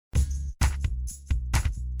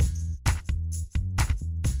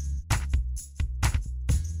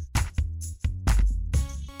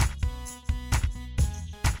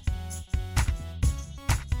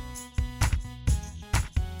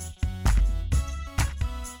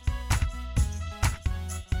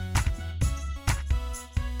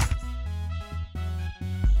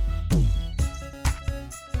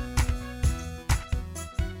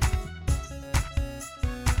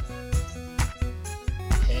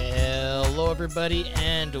everybody,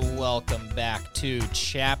 and welcome back to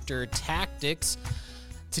Chapter Tactics.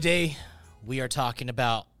 Today, we are talking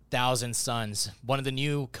about Thousand Sons, one of the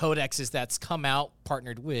new codexes that's come out,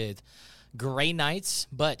 partnered with Grey Knights.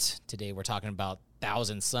 But today, we're talking about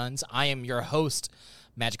Thousand Sons. I am your host,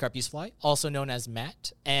 Magikarp Usefly, also known as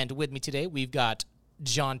Matt. And with me today, we've got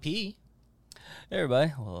John P. Hey,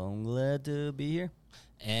 everybody. Well, I'm glad to be here.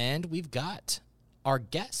 And we've got our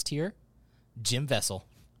guest here, Jim Vessel.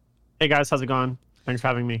 Hey guys, how's it going? Thanks for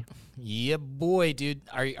having me. Yeah, boy, dude.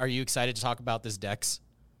 Are you excited to talk about this Dex?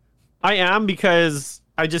 I am, because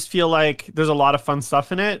I just feel like there's a lot of fun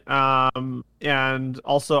stuff in it. And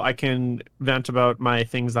also I can vent about my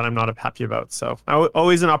things that I'm not happy about. So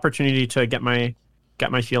always an opportunity to get my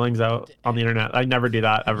feelings out on the internet. I never do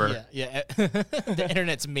that ever. Yeah. The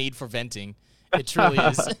internet's made for venting. It truly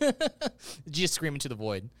is. Just scream into the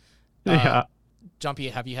void. Yeah. John P.,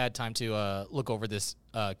 have you had time to look over this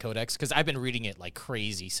codex? Because I've been reading it like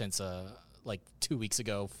crazy since like 2 weeks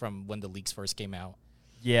ago from when the leaks first came out.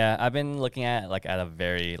 Yeah, I've been looking at it at a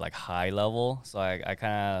very high level. So I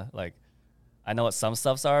kind of I know what some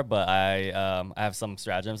stuffs are, but I have some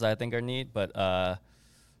stratagems that I think are neat, but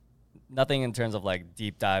nothing in terms of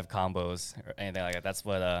deep dive combos or anything like that. That's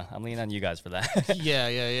what I'm leaning on you guys for that.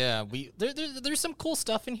 Yeah. There's some cool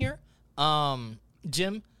stuff in here.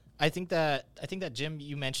 Jim, I think that Jim,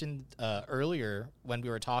 you mentioned earlier when we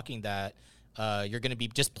were talking that you're going to be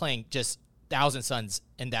just playing just Thousand Sons,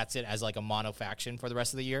 and that's it as a mono faction for the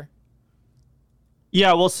rest of the year.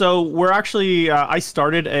 Yeah, well, so we're actually I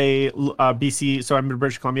started a BC, so I'm in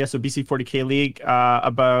British Columbia, so BC 40K League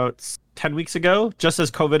about 10 weeks ago, just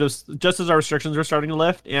as our restrictions were starting to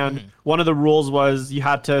lift, and one of the rules was you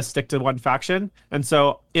had to stick to one faction. And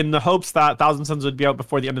so in the hopes that Thousand Sons would be out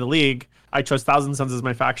before the end of the league, I chose Thousand Sons as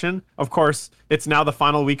my faction. Of course, it's now the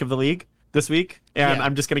final week of the league this week, and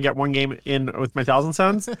I'm just going to get one game in with my Thousand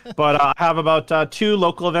Sons. But I have about 2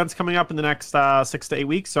 local events coming up in the next 6 to 8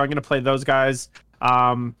 weeks, so I'm going to play those guys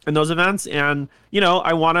in those events. And,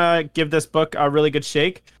 I want to give this book a really good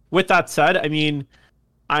shake. With that said, I mean,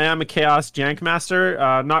 I am a Chaos Jank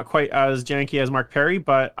Master, not quite as janky as Mark Perry,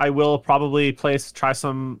 but I will probably try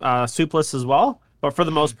some Soupless as well. But for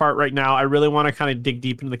the most part right now, I really want to kind of dig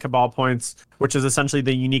deep into the Cabal points, which is essentially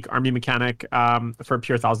the unique army mechanic for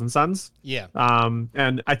pure Thousand Sons. Yeah.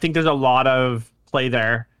 And I think there's a lot of play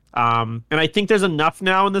there. And I think there's enough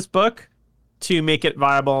now in this book to make it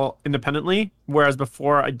viable independently, whereas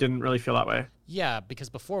before I didn't really feel that way. Yeah,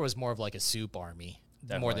 because before it was more of a soup army.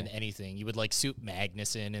 Definitely. More than anything. You would soup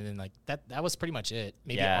Magnus in, and then that was pretty much it.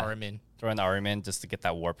 Maybe Yeah. Ahriman. Throw in the Ahriman just to get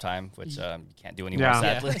that warp time, which you can't do anymore, Yeah.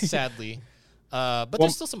 sadly. Yeah, sadly. But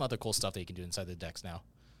there's still some other cool stuff that you can do inside the decks now.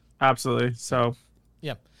 Absolutely. So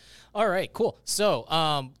Yeah. All right, cool.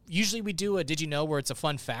 So usually we do a Did You Know, where it's a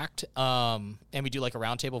fun fact, and we do a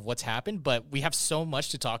roundtable of what's happened, but we have so much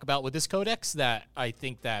to talk about with this codex that I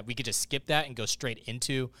think that we could just skip that and go straight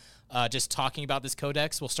into just talking about this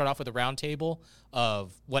codex. We'll start off with a roundtable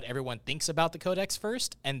of what everyone thinks about the codex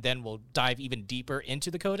first, and then we'll dive even deeper into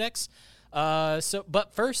the codex.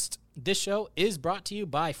 But first, this show is brought to you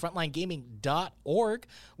by FrontlineGaming.org,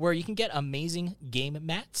 where you can get amazing game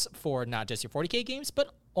mats for not just your 40K games,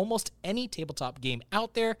 but almost any tabletop game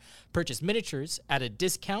out there. Purchase miniatures at a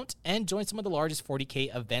discount and join some of the largest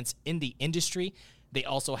 40K events in the industry. They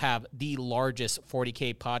also have the largest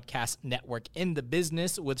 40K podcast network in the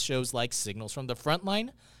business, with shows like Signals from the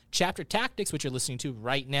Frontline, Chapter Tactics, which you're listening to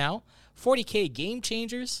right now, 40K Game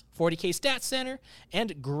Changers, 40K Stat Center,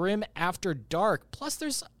 and Grim After Dark. Plus,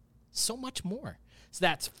 there's so much more. So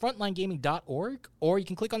that's frontlinegaming.org, or you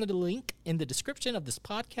can click on the link in the description of this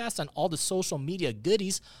podcast on all the social media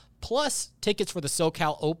goodies. Plus, tickets for the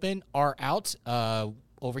SoCal Open are out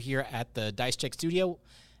over here at the Dice Check Studio.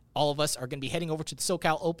 All of us are going to be heading over to the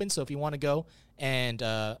SoCal Open, so if you want to go and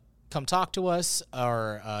come talk to us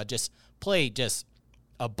or just play just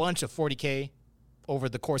a bunch of 40K over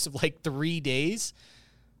the course of 3 days,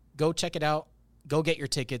 go check it out. Go get your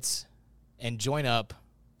tickets and join up.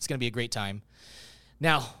 It's going to be a great time.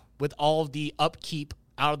 Now, with all of the upkeep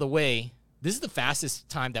out of the way, this is the fastest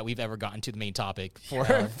time that we've ever gotten to the main topic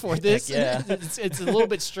for this. Yeah. It's a little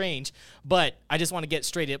bit strange, but I just want to get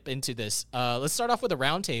straight up into this. Let's start off with a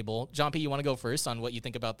roundtable. John P., you want to go first on what you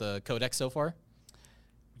think about the codex so far?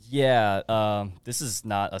 Yeah, this is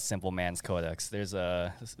not a simple man's codex. There's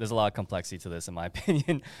a lot of complexity to this, in my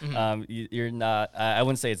opinion. You're not. I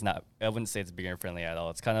wouldn't say it's not. I wouldn't say it's beginner friendly at all.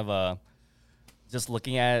 It's kind of just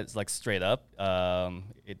looking at it straight up.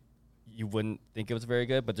 You wouldn't think it was very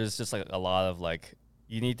good, but there's just a lot of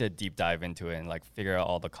you need to deep dive into it and figure out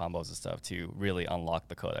all the combos and stuff to really unlock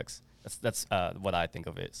the codex. That's what I think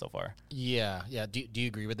of it so far. Yeah. Do you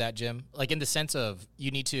agree with that, Jim? Like in the sense of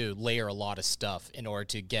you need to layer a lot of stuff in order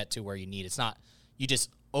to get to where you need. It's not you just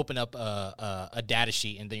open up a data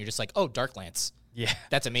sheet and then you're just like, oh, Darklance. Yeah.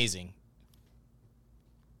 That's amazing.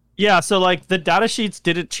 Yeah, so like the data sheets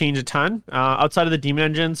didn't change a ton. Outside of the daemon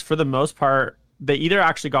engines, for the most part, they either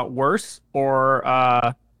actually got worse or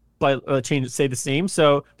change stay the same.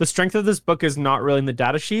 So the strength of this book is not really in the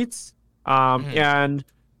data sheets, and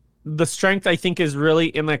the strength I think is really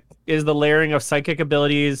in the layering of psychic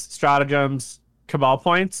abilities, stratagems, cabal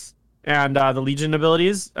points, and the legion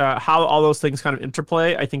abilities. How all those things kind of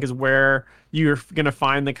interplay, I think, is where you're gonna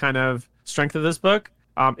find the kind of strength of this book.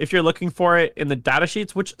 If you're looking for it in the data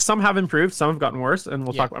sheets, which some have improved, some have gotten worse, and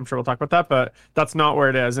I'm sure we'll talk about that, but that's not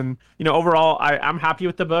where it is. And, overall, I'm happy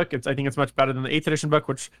with the book. I think it's much better than the 8th edition book,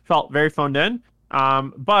 which felt very phoned in.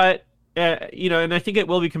 But and I think it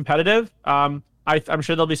will be competitive. I'm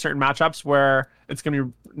sure there'll be certain matchups where it's going to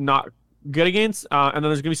be not good against, and then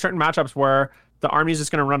there's going to be certain matchups where the army is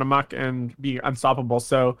just going to run amok and be unstoppable.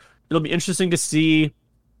 So it'll be interesting to see,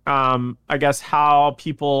 I guess, how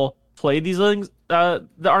people play these things. The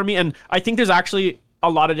army, and I think there's actually a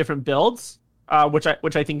lot of different builds, which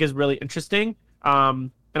I think is really interesting.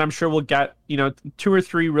 And I'm sure we'll get 2 or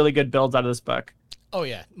 3 really good builds out of this book. Oh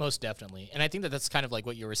yeah, most definitely. And I think that's kind of like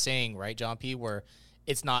what you were saying, right, John P., where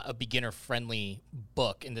it's not a beginner friendly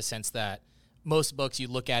book in the sense that most books you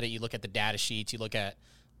look at the data sheets, you look at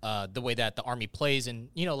the way that the army plays, and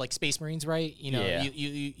like Space Marines, right?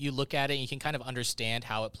 You look at it and you can kind of understand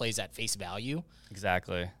how it plays at face value.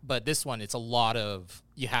 Exactly. But this one, it's a lot of,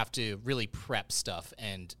 you have to really prep stuff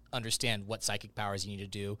and understand what psychic powers you need to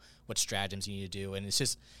do, what stratagems you need to do, and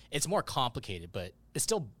it's more complicated, but it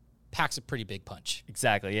still packs a pretty big punch.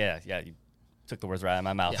 Exactly. Yeah. You took the words right out of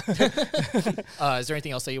my mouth. Yeah. Is there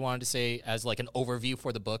anything else that you wanted to say as like an overview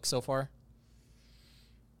for the book so far?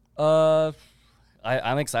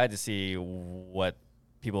 I'm excited to see what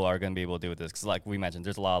people are going to be able to do with this, because like we mentioned,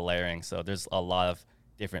 there's a lot of layering, so there's a lot of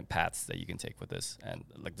different paths that you can take with this, and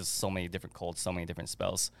like there's so many different cults, so many different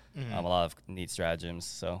spells, a lot of neat stratagems.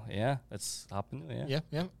 So yeah, let's hop into it.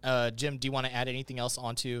 Yeah. Jim, do you want to add anything else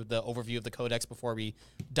onto the overview of the codex before we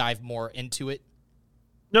dive more into it?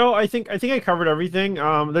 No, I think I covered everything.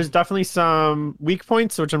 There's definitely some weak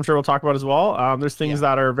points, which I'm sure we'll talk about as well. There's things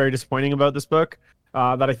that are very disappointing about this book,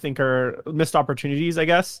 that I think are missed opportunities, I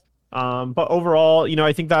guess. But overall,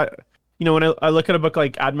 I think that, when I look at a book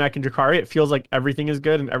like AdMech and Drukhari, it feels like everything is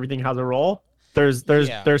good and everything has a role. There's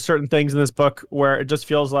certain things in this book where it just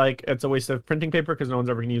feels like it's a waste of printing paper because no one's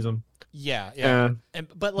ever gonna use them.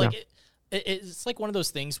 But like it's like one of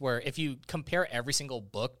those things where if you compare every single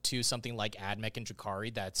book to something like AdMech and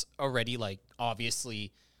Drukhari, that's already like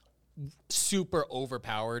obviously super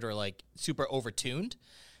overpowered or like super overtuned,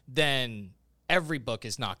 then every book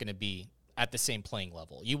is not going to be at the same playing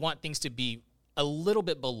level. You want things to be a little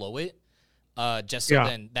bit below it,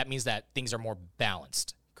 then that means that things are more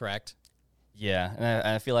balanced, correct? Yeah, and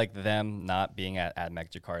I feel like them not being at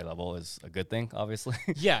AdMech Drukhari level is a good thing, obviously.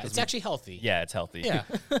 Yeah, it's actually healthy. Yeah, it's healthy. Yeah.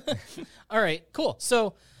 All right, cool.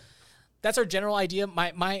 So that's our general idea.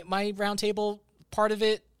 My roundtable part of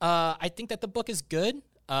it, I think that the book is good.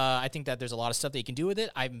 I think that there's a lot of stuff that you can do with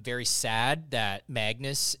it. I'm very sad that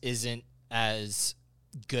Magnus isn't as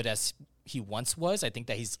good as he once was. I think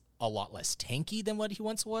that he's a lot less tanky than what he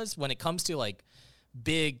once was when it comes to like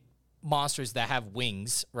big monsters that have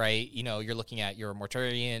wings, right? You're looking at your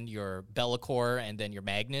Mortarion, your Be'lakor, and then your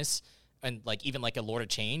Magnus, and like even like a Lord of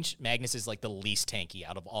Change. Magnus is like the least tanky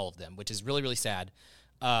out of all of them, which is really, really sad.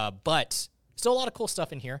 But still a lot of cool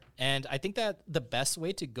stuff in here. And I think that the best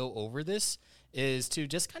way to go over this is to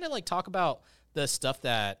just kind of like talk about the stuff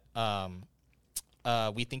that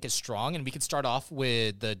we think is strong, and we could start off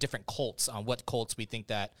with the different cults on what cults we think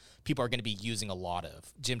that people are going to be using a lot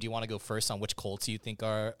of. Jim, do you want to go first on which cults you think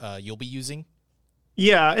are you'll be using?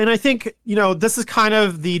 Yeah, and I think this is kind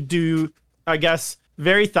of I guess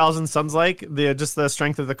very Thousand Suns like the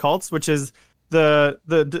strength of the cults, which is the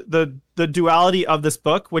duality of this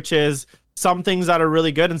book, which is some things that are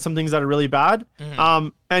really good and some things that are really bad.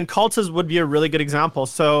 And cults would be a really good example.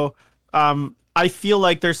 So I feel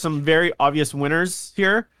like there's some very obvious winners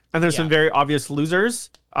here, and there's some very obvious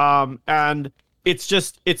losers. And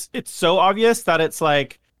it's so obvious that it's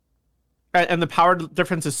like, and the power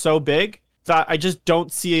difference is so big that I just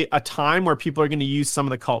don't see a time where people are going to use some of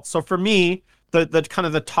the cults. So for me, the kind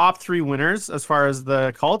of the top 3 winners as far as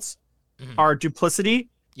the cults are duplicity,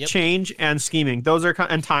 change, and scheming. Those are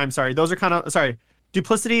and time. Sorry, those are kind of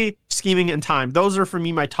duplicity, scheming, and time. Those are for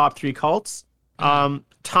me my top 3 cults.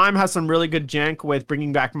 Time has some really good jank with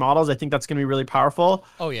bringing back models. I think that's going to be really powerful.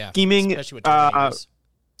 Oh yeah, Scheming, especially with Terminators.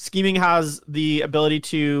 Scheming has the ability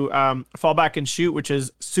to fall back and shoot, which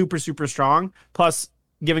is super, super strong. Plus,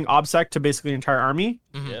 giving OBSEC to basically the entire army.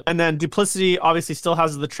 Yep. And then Duplicity obviously still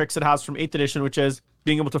has the tricks it has from 8th edition, which is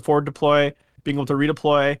being able to forward deploy, being able to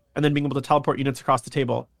redeploy, and then being able to teleport units across the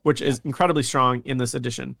table, which is incredibly strong in this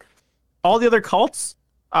edition. All the other cults,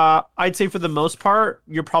 I'd say for the most part,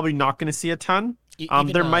 you're probably not going to see a ton.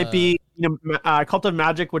 There might be, Cult of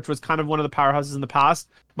Magic, which was kind of one of the powerhouses in the past,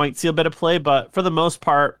 might see a bit of play, but for the most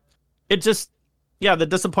part, it just, the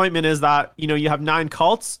disappointment is that, you have 9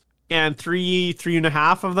 cults and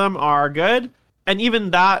 3.5 of them are good. And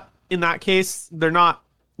even that, in that case, they're not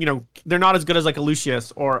as good as like a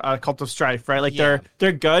Lucius or a Cult of Strife, right? Like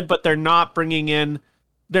they're good, but they're not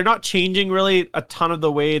changing really a ton of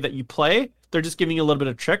the way that you play. They're just giving you a little bit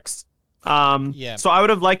of tricks. So I would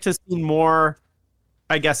have liked to see more,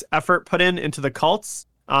 I guess, effort put into the cults.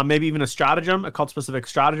 Maybe even a cult specific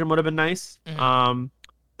stratagem would have been nice. Mm-hmm.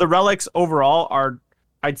 The relics overall are,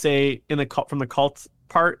 I'd say, from the cult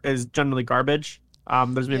part is generally garbage.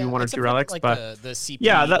 There's maybe one or two relics, like but the CP,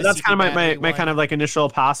 that's CP kind of my one. kind of like initial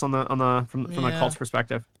pass from the cult's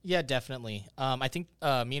perspective. Yeah, definitely. I think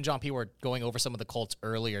me and John P were going over some of the cults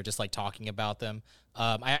earlier, just like talking about them.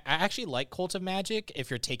 I actually like Cult of Magic if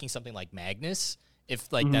you're taking something like Magnus,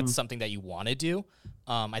 if like that's something that you want to do.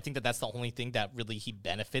 I think that's the only thing that really he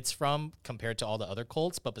benefits from compared to all the other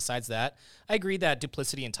cults. But besides that, I agree that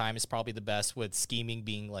Duplicity and Time is probably the best, with Scheming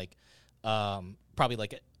being like probably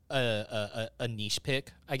like a niche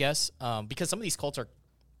pick, I guess, because some of these cults are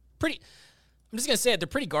pretty. I'm just gonna say it; they're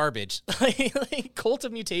pretty garbage. like Cult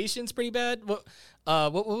of Mutation's pretty bad. What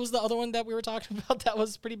was the other one that we were talking about that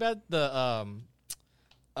was pretty bad?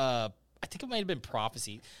 I think it might have been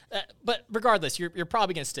Prophecy, but regardless, you're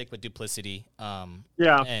probably gonna stick with Duplicity,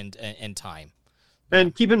 and Time.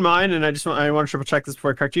 And keep in mind, and I want to triple check this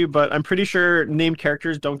before I correct you, but I'm pretty sure named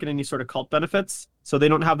characters don't get any sort of cult benefits, so they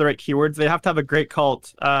don't have the right keywords. They have to have a great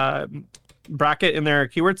cult bracket in their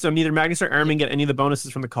keywords, so neither Magnus or Aramin get any of the bonuses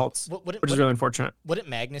from the cults, which is really unfortunate. Wouldn't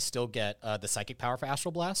Magnus still get the psychic power for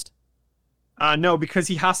Astral Blast? No, because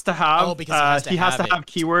he has to have he has to have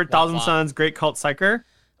keyword Thousand Suns Great Cult Psyker.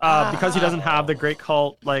 Because he doesn't have the great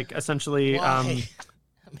cult, like essentially, like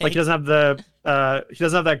he doesn't have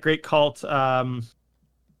that great cult.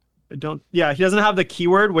 He doesn't have the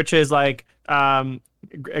keyword, which is like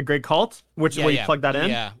a great cult, where you plug that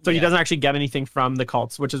in. So he doesn't actually get anything from the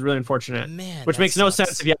cults, which is really unfortunate. Man, which makes no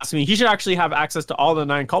sense if you ask me. He should actually have access to all the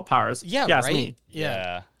 9 cult powers. Yeah, right. Me.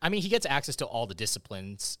 Yeah. I mean, he gets access to all the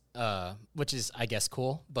disciplines, which is, I guess,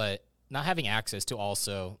 cool. But not having access to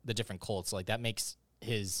also the different cults, like that makes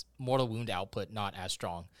his mortal wound output not as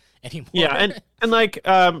strong anymore. Yeah, and like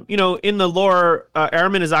in the lore,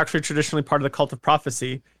 Aramin is actually traditionally part of the Cult of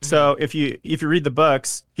Prophecy. So if you read the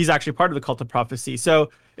books, he's actually part of the Cult of Prophecy. So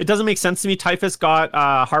it doesn't make sense to me. Typhus got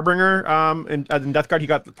Harbinger, in Death Guard he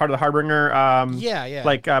got part of the Harbinger.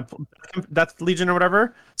 Like Death Legion or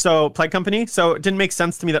whatever. So Plague Company. So it didn't make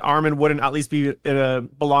sense to me that Aramin wouldn't at least be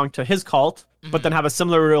belong to his cult, but then have a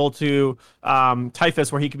similar rule to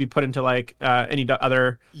Typhus, where he could be put into like any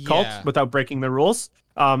other cult without breaking the rules.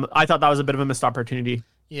 I thought that was a bit of a missed opportunity.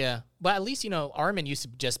 Yeah, but at least Aramin used to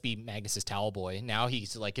just be Magnus's towel boy. Now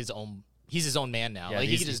he's like his own. He's his own man now. Like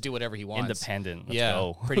he can just do whatever he wants. Independent. Let's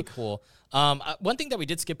go. Pretty cool. One thing that we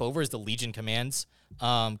did skip over is the Legion commands,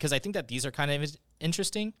 because I think that these are kind of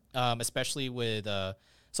interesting, especially with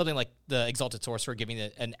something like the Exalted Sorcerer giving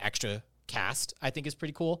it an extra cast. I think is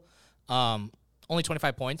pretty cool. Only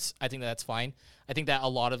 25 points. I think that's fine. I think that a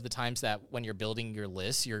lot of the times that when you're building your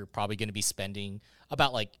list, you're probably going to be spending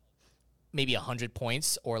about like maybe 100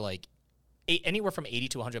 points or like anywhere from 80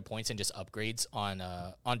 to 100 points in just upgrades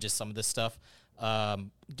on just some of this stuff.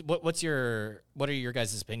 What are your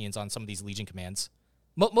guys' opinions on some of these Legion commands?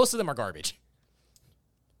 Most of them are garbage.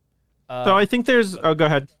 So I think there's. Oh, go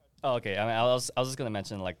ahead. Oh, okay. I mean, I was just gonna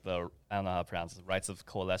mention like I don't know how to pronounce it. Rites of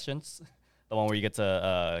Coalescence, the one where you get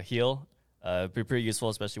to heal. Be pretty useful,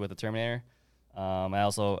 especially with the Terminator. I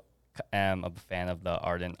also am a fan of the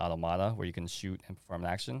Ardent Automata, where you can shoot and perform an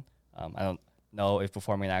action. I don't know if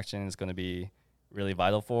performing an action is going to be really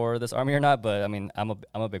vital for this army or not, but I mean, I'm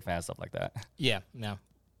a big fan of stuff like that. Yeah.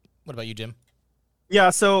 What about you, Jim? Yeah,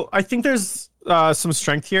 so I think there's some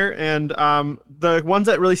strength here, and the ones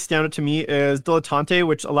that really stand out to me is Dilettante,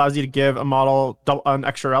 which allows you to give a model an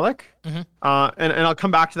extra relic, and I'll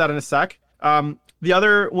come back to that in a sec. The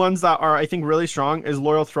other ones that are, I think, really strong is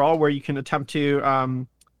Loyal Thrall, where you can attempt to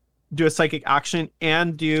do a psychic action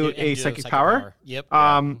and do a psychic power. Yep.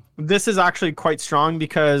 This is actually quite strong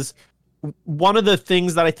because one of the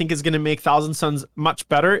things that I think is going to make Thousand Suns much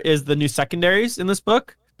better is the new secondaries in this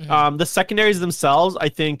book. The secondaries themselves, I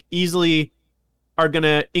think, easily are going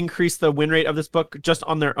to increase the win rate of this book just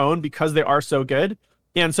on their own because they are so good.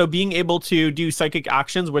 And so being able to do psychic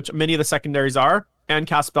actions, which many of the secondaries are, and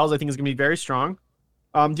cast spells, I think is going to be very strong.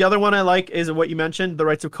 The other one I like is what you mentioned, the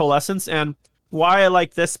Rites of Coalescence. And why I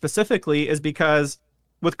like this specifically is because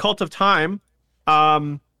with Cult of Time,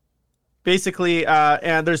 basically,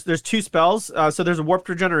 and there's two spells. So there's a Warped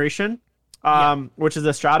Regeneration, which is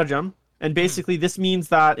a stratagem. And basically this means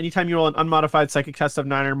that anytime you roll an unmodified psychic test of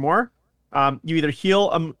 9 or more, you either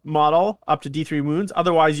heal a model up to D3 wounds,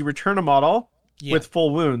 otherwise you return a model with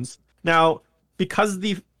full wounds. Now, because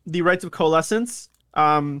the Rites of Coalescence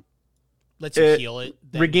lets you heal it,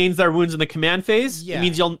 then regains their wounds in the command phase, it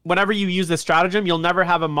means whenever you use this stratagem, you'll never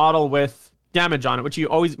have a model with damage on it, which you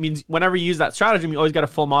always means whenever you use that stratagem, you always get a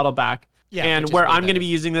full model back. And where I'm going to be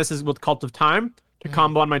using this is with Cult of Time to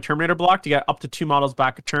combo on my Terminator block to get up to 2 models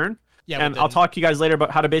back a turn. And I'll talk to you guys later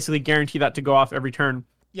about how to basically guarantee that to go off every turn.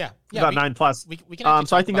 About 9+. We can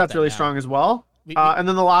so I think that's really strong as well. And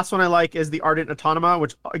then the last one I like is the Ardent Autonoma,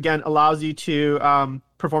 which again allows you to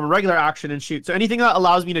perform a regular action and shoot. So anything that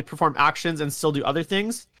allows me to perform actions and still do other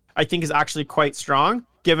things, I think is actually quite strong,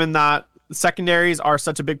 given that secondaries are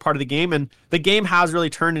such a big part of the game. And the game has really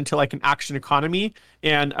turned into like an action economy.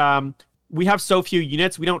 And we have so few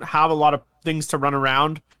units. We don't have a lot of things to run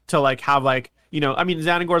around to like have like, I mean,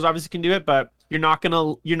 Xanagors obviously can do it, but you're not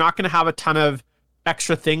gonna have a ton of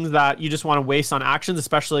extra things that you just want to waste on actions,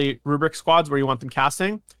 especially rubric squads where you want them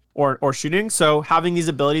casting or shooting. So having these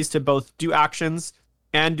abilities to both do actions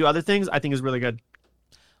and do other things, I think is really good.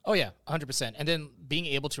 Oh yeah, 100%. And then being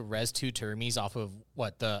able to res 2 Termies off of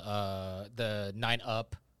what the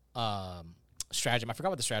 9-up stratagem. I forgot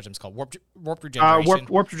what the stratagem is called. Warped Regeneration.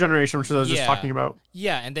 Warped Regeneration, which I was just talking about.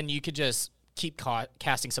 Yeah, and then you could just keep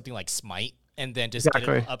casting something like Smite, and then just get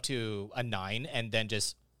it up to a 9, and then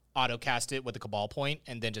just auto cast it with a Cabal point,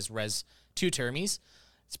 and then just res 2 Termies.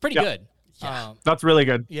 It's pretty good. That's really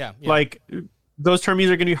good. Yeah. Like those Termies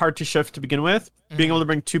are going to be hard to shift to begin with. Being able to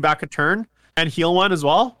bring 2 back a turn and heal 1 as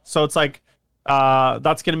well. So it's like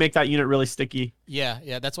that's going to make that unit really sticky.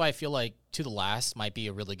 Yeah. That's why I feel like To the Last might be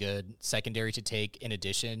a really good secondary to take in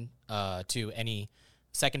addition to any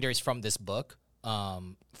secondaries from this book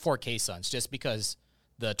for K-Suns, just because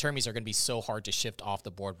the Termies are going to be so hard to shift off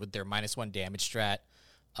the board with their -1 damage strat,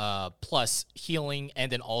 plus healing,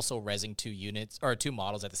 and then also resing 2 units or 2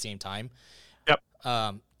 models at the same time.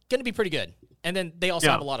 Going to be pretty good. And then they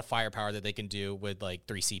also have a lot of firepower that they can do with like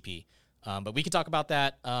 3 CP. But we can talk about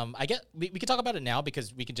that. We can talk about it now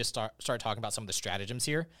because we can just start talking about some of the stratagems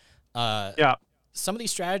here. Some of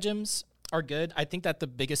these stratagems are good. I think that the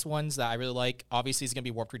biggest ones that I really like, obviously, is going to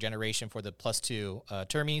be Warped Regeneration for the +2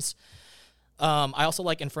 Termies. I also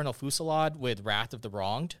like Infernal Fusillade with Wrath of the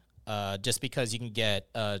Wronged, just because you can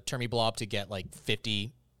get Termi Blob to get like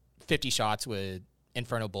 50 shots with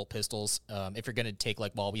Inferno Bolt Pistols. If you're going to take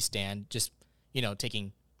like While We Stand, just,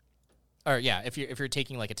 taking... Or if you're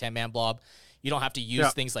taking like a 10-man blob, you don't have to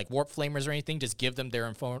use things like Warp Flamers or anything. Just give them their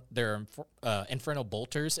Inferno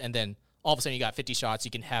Bolters, and then all of a sudden you got 50 shots.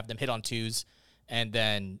 You can have them hit on 2s, and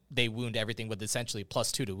then they wound everything with essentially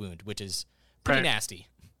 +2 to wound, which is pretty nasty.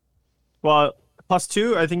 Well,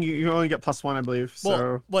 +2, I think you only get +1, I believe.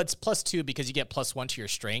 So well, it's +2 because you get +1 to your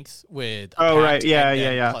strength with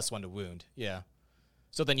 +1 to wound. Yeah.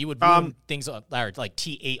 So then you would wound things like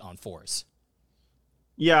T8 on 4s.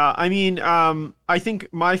 Yeah, I mean, I think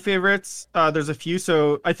my favorites, there's a few.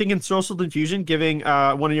 So I think in Social Confusion, giving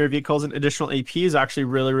one of your vehicles an additional AP is actually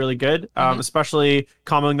really, really good, especially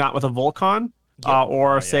comboing that with a Volcon,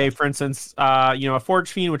 for instance, a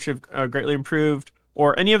Forge Fiend, which have greatly improved,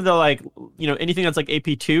 or any of the anything that's like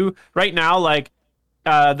AP2. Right now,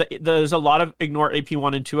 there's a lot of ignore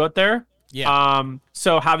AP1 and 2 out there. Yeah.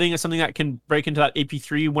 So having something that can break into that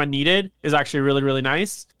AP3 when needed is actually really, really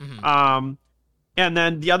nice. And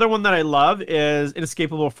then the other one that I love is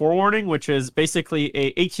Inescapable Forewarning, which is basically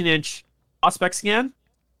a 18-inch prospect scan.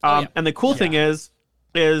 And the cool thing is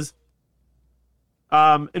in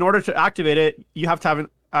order to activate it, you have to have an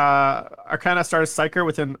Arcana Stardust Psyker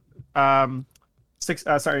within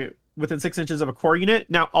 6 inches of a core unit.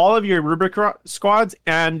 Now, all of your Rubric squads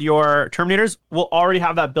and your Terminators will already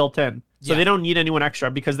have that built in. So they don't need anyone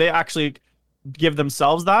extra because they actually give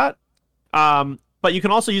themselves that. But you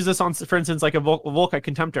can also use this on, for instance, like a Volkite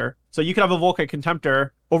Contemptor. So you could have a Volkite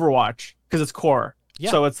Contemptor Overwatch because it's core.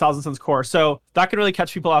 So it's Thousand Suns core. So that can really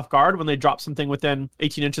catch people off guard when they drop something within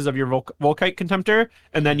 18 inches of your Volkite Contemptor,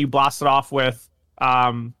 and then you blast it off with,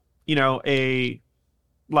 a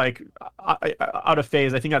like out of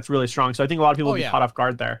phase. I think that's really strong. So I think a lot of people will be yeah. caught off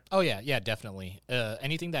guard there. Oh yeah, definitely.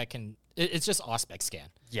 Anything that can, it's just Auspex scan,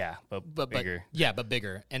 Yeah, but bigger. but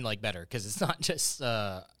bigger and like better because it's not just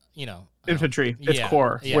Infantry, it's yeah,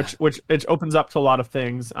 core, yeah. which it opens up to a lot of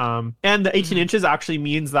things. And the 18 inches actually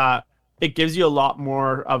means that it gives you a lot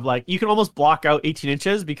more of like, you can almost block out 18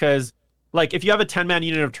 inches because like if you have a 10-man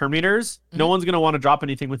unit of Terminators, no one's going to want to drop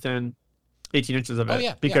anything within 18 inches of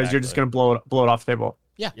it because you're just going to blow it off the table.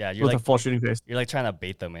 Yeah, you're with like a full shooting phase. You're like trying to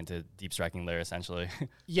bait them into deep striking lair essentially.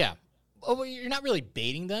 Yeah. Oh, well, you're not really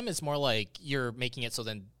baiting them. It's more like you're making it so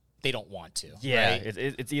then they don't want to. Yeah, right?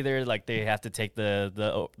 it's either like they have to take the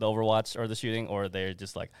Overwatch or the shooting, or they're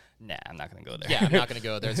just like, nah, I'm not gonna go there. Yeah, I'm not gonna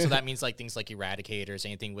go there. So that means like things like Eradicators,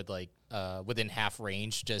 anything with like within half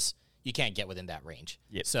range, just you can't get within that range.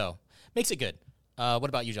 Yep. So makes it good. What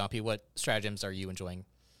about you, John P? What stratagems are you enjoying?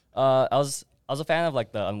 I was a fan of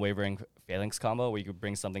like the unwavering phalanx combo where you could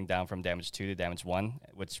bring something down from damage 2 to damage 1,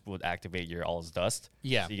 which would activate your All's Dust.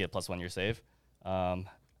 Yeah. So you get +1 your save.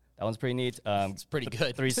 That one's pretty neat. It's pretty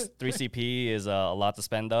good. 3 CP is a lot to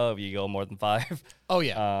spend though if you go more than 5. Oh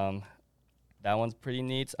yeah. That one's pretty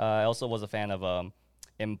neat. I also was a fan of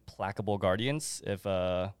Implacable Guardians. If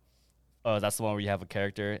that's the one where you have a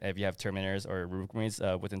character. If you have Terminators or Rubric Marines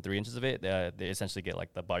within 3 inches of it, they essentially get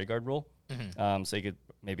like the bodyguard rule. Mm-hmm. So you could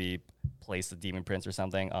maybe place the Demon Prince or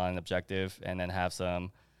something on an objective, and then have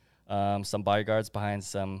some bodyguards behind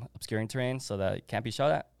some obscuring terrain so that it can't be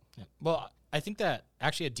shot at. Yeah. Well, I think that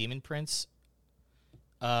actually a Demon Prince,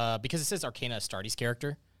 because it says Arcana Astartes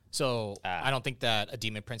character, so I don't think that a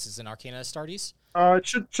Demon Prince is an Arcana Astartes. It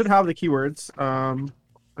should have the keywords. I'm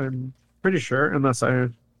pretty sure,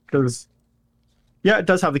 because yeah, it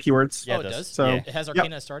does have the keywords. Yeah, it does. So it has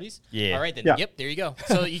Arcana Astartes. Yeah. All right then. Yeah. Yep. There you go.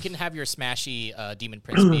 So you can have your smashy Demon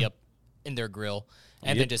Prince be up in their grill,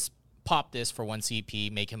 and then just pop this for 1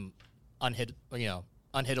 CP, make him unhittable,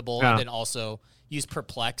 and then also use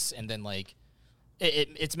Perplex, and then like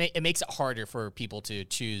it makes it harder for people to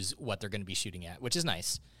choose what they're going to be shooting at, which is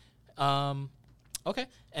nice. Okay,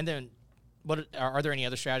 and then what are there any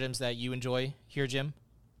other stratagems that you enjoy here, Jim?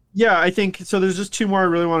 Yeah, I think so. There's just 2 more I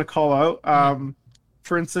really want to call out.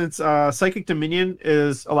 For instance, Psychic Dominion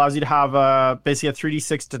allows you to have basically a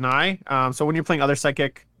 3d6 deny. So when you're playing other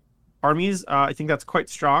Psychic armies, I think that's quite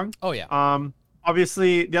strong. Oh yeah.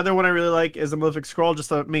 Obviously, the other one I really like is the Malefic Scroll,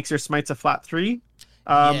 just makes your smites a flat 3.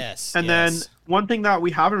 Yes. And then one thing that we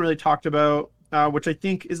haven't really talked about, which I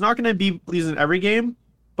think is not going to be used in every game,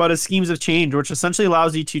 but is Schemes of Change, which essentially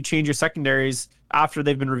allows you to change your secondaries after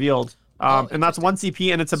they've been revealed. And that's 1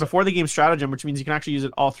 CP, and it's a before the game stratagem, which means you can actually use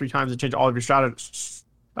it all 3 times and change all of your secondaries.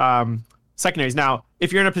 Now,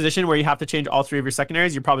 if you're in a position where you have to change all 3 of your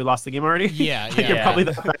secondaries, you probably lost the game already. Yeah, You're probably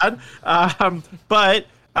that bad. But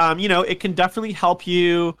it can definitely help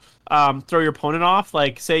you throw your opponent off.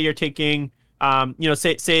 Like, say you're taking,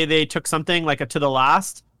 say they took something like a to the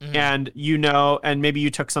last, and and maybe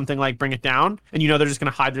you took something like Bring It Down, and they're just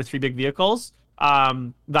going to hide their 3 big vehicles.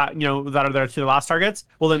 That are there to the last targets.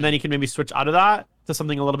 Well, then you can maybe switch out of that to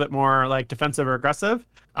something a little bit more like defensive or aggressive,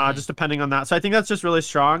 just depending on that. So I think that's just really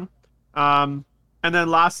strong. And then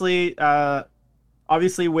lastly,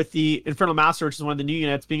 obviously with the Infernal Master, which is one of the new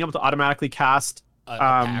units, being able to automatically cast a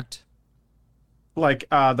pact,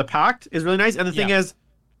 the pact is really nice. And the thing is,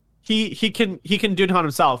 he can do it on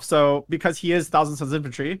himself. So because he is Thousand Sons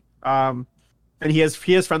Infantry, and he has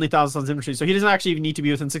friendly Thousand Sons Infantry, so he doesn't actually even need to be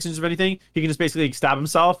within 6 inches of anything. He can just basically stab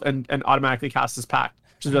himself and automatically cast his pact,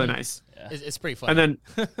 which is really nice. Yeah. It's pretty fun. And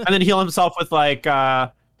then heal himself with like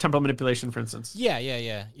temporal manipulation, for instance.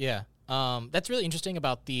 Yeah. That's really interesting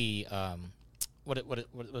about the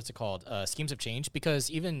what's it called? Schemes of Change, because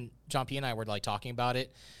even John P and I were like talking about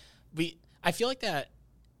it. I feel like that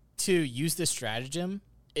to use this stratagem,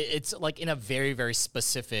 it's like in a very, very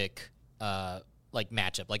specific like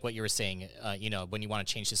matchup, like what you were saying, when you want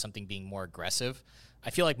to change to something being more aggressive. I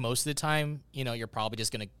feel like most of the time, you're probably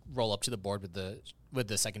just going to roll up to the board with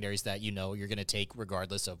the secondaries that you're going to take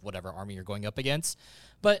regardless of whatever army you're going up against.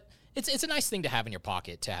 But it's a nice thing to have in your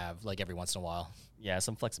pocket to have like every once in a while. Yeah,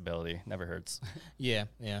 some flexibility never hurts. Yeah.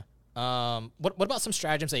 What about some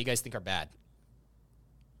stratagems that you guys think are bad?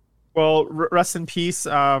 Well, rest in peace.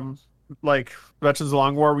 Like Veterans of the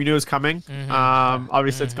Long War, we knew it was coming.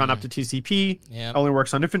 Obviously, it's gone up to 2 CP. Yeah. Only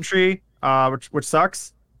works on infantry, which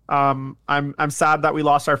sucks. I'm sad that we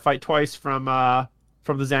lost our fight twice from the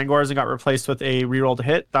Zangors and got replaced with a reroll to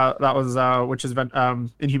hit. That was which is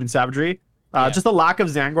Inhuman Savagery. Just the lack of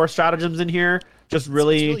Zangor stratagems in here just It's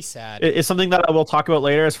really really sad. is something that I will talk about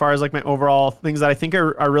later as far as like my overall things that I think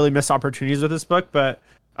are really missed opportunities with this book. But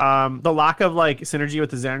the lack of like synergy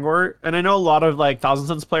with the Zangor, and I know a lot of like Thousand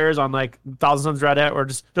Suns players on like Thousand Suns Reddit or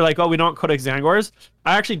just they're like, oh, we don't codex Zangors.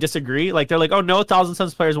 I actually disagree. Like they're like, oh no, Thousand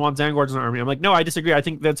Suns players want Zangors in the army. I'm like, no, I disagree. I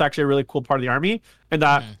think that's actually a really cool part of the army, and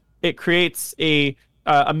that it creates a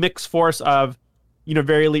mixed force of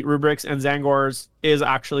very elite rubrics, and Zangors is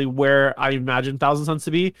actually where I imagine Thousand Suns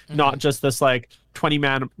to be, not just this like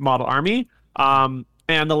 20-man model army. And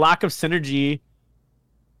the lack of synergy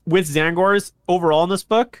with Zangors overall in this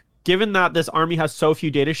book, given that this army has so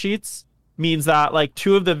few data sheets, means that like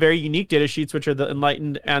two of the very unique data sheets, which are the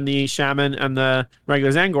Enlightened and the Shaman and the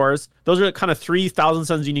regular Zangors, those are kind of 3,000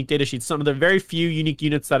 Suns unique data sheets, some of the very few unique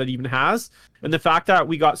units that it even has. And the fact that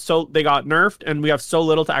they got nerfed and we have so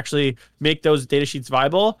little to actually make those data sheets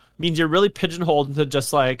viable means you're really pigeonholed into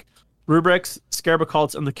just like rubrics, Scarab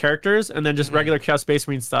Occults, and the characters, and then just regular Chaos Space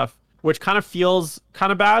Marine stuff, which kind of feels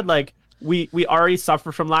kind of bad. Like we already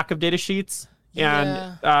suffer from lack of data sheets.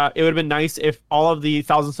 And it would have been nice if all of the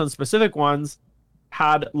Thousand Suns specific ones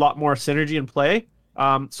had a lot more synergy in play.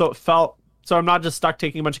 So I'm not just stuck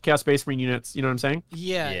taking a bunch of Chaos Space Marine units. You know what I'm saying?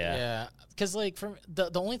 Yeah. Because like from the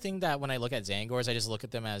only thing that when I look at Zangors, I just look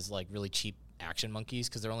at them as like really cheap action monkeys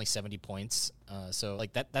because they're only 70 points. So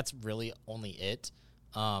like that's really only it.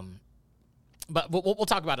 But we'll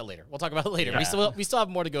talk about it later. Yeah. We still have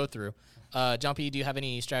more to go through. Jumpy, do you have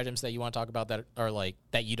any stratagems that you want to talk about that are like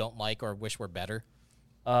that you don't like or wish were better?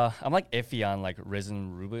 I'm like iffy on like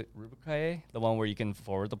Risen Rubricae, the one where you can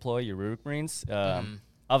forward deploy your Rubric Marines.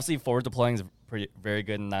 Obviously, forward deploying is very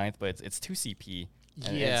good in 9th, but it's 2 CP.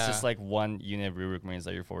 And it's just like one unit of Rubric Marines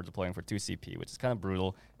that you're forward deploying for 2 CP, which is kind of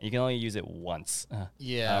brutal. And you can only use it once.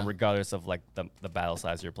 Regardless of like the battle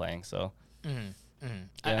size you're playing. So.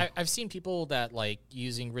 Yeah. I've seen people that like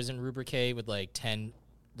using Risen Rubricae with like 10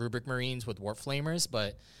 Rubric Marines with Warp Flamers,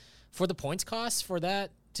 but for the points cost for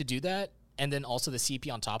that to do that, and then also the CP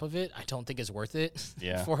on top of it, I don't think is worth it.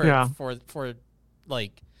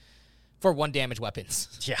 For 1 damage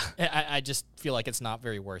weapons. Yeah. I just feel like it's not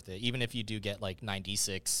very worth it, even if you do get like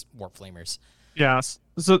 9d6 Warp Flamers. Yes.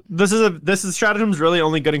 So this stratagem's really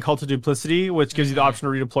only good in Cult of Duplicity, which gives you the option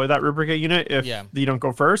to redeploy that Rubricae unit if you don't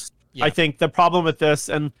go first. Yeah. I think the problem with this,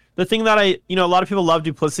 and the thing that a lot of people love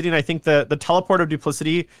Duplicity, and I think the teleport of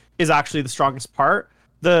Duplicity is actually the strongest part.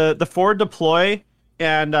 The forward deploy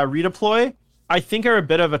and redeploy, I think, are a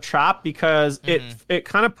bit of a trap because it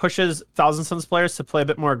kind of pushes Thousand Suns players to play a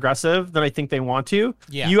bit more aggressive than I think they want to.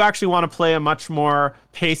 Yeah. You actually want to play a much more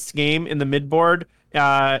paced game in the mid board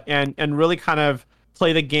and really kind of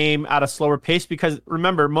play the game at a slower pace, because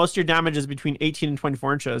remember, most of your damage is between 18 and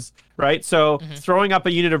 24 inches, right? So throwing up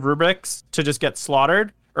a unit of rubrics to just get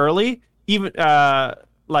slaughtered early, even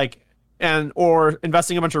or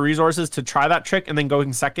investing a bunch of resources to try that trick and then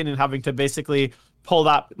going second and having to basically pull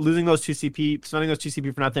that, losing those 2 CP, spending those 2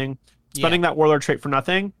 CP for nothing, spending that warlord trait for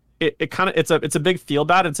nothing. It's a big feel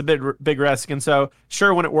bad. It's a big risk. And so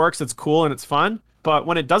sure, when it works, it's cool and it's fun. But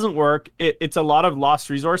when it doesn't work, it's a lot of lost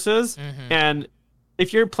resources. And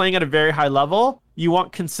if you're playing at a very high level, you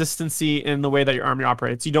want consistency in the way that your army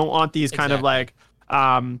operates. You don't want these kind of like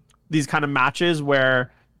these kind of matches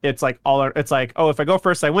where it's like oh, if I go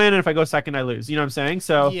first I win, and if I go second I lose. You know what I'm saying?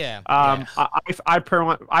 So I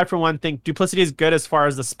for one think Duplicity is good as far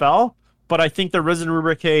as the spell, but I think the Risen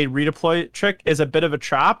Rubricae redeploy trick is a bit of a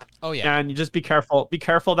trap. Oh yeah. And you just be careful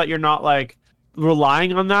that you're not like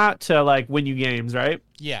relying on that to like win you games, right?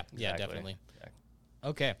 Yeah, definitely.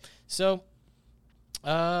 Okay, so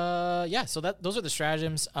so those are the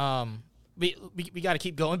stratagems. We got to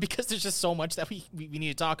keep going because there's just so much that we need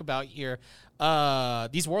to talk about here.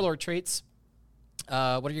 These warlord traits.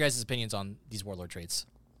 What are your guys' opinions on these warlord traits?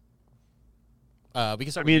 We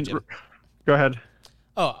can start. Go ahead.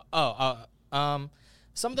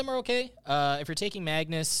 Some of them are okay. If you're taking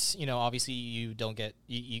Magnus, obviously you don't get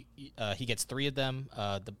he gets 3 of them.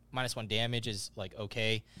 The -1 damage is like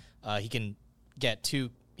okay. He can get 2.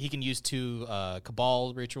 He can use 2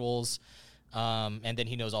 Cabal rituals, and then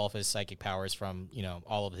he knows all of his psychic powers from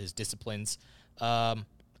all of his disciplines.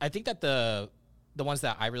 I think that the ones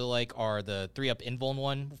that I really like are the 3-up invuln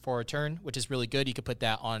one for a turn, which is really good. You could put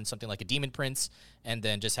that on something like a Demon Prince, and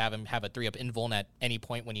then just have him have a 3-up invuln at any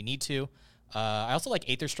point when you need to. I also like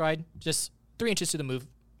Aether Stride, just 3 inches to the move,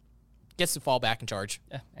 gets to fall back and charge.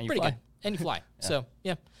 Yeah, and you pretty fly. good, and you fly. Yeah. So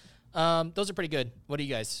yeah, those are pretty good. What do you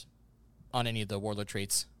guys on any of the warlord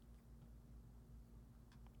traits?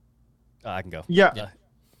 I can go. Yeah.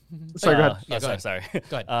 Sorry, go ahead. Yeah, go ahead. Sorry.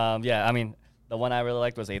 Go ahead. I mean, the one I really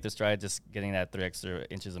liked was Aether Stride, just getting that 3 extra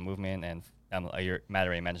inches of movement, and your Matt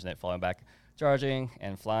already mentioned it, falling back, charging,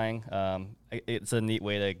 and flying. It's a neat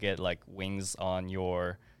way to get like wings on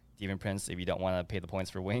your Demon Prince if you don't want to pay the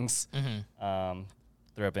points for wings.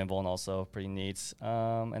 Throw up Invuln also pretty neat.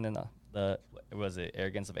 And then what was it?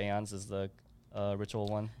 Arrogance of Aeons is the ritual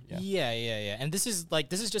one. Yeah. And this is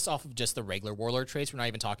just off of just the regular warlord traits. We're not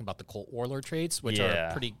even talking about the cult warlord traits, which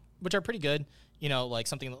are pretty good. You know, like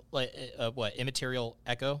something like Immaterial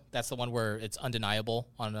Echo. That's the one where it's undeniable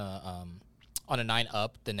on a 9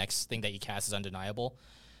 up. The next thing that you cast is undeniable,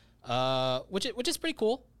 which is pretty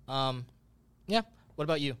cool. Yeah. What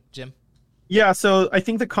about you, Jim? Yeah, so I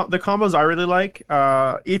think the combos I really like,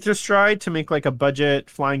 Aether Stride to make like a budget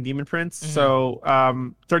flying Demon Prince. So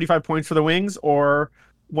 35 points for the wings, or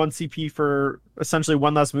 1 CP for essentially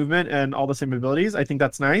 1 less movement and all the same abilities. I think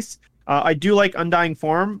that's nice. I do like Undying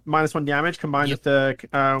Form, -1 damage combined with the,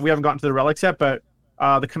 we haven't gotten to the relics yet, but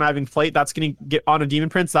the Conniving Flight, that's going to get on a Demon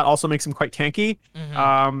Prince. That also makes him quite tanky.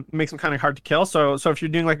 Makes him kind of hard to kill. So if you're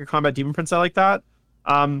doing like a combat Demon Prince, I like that.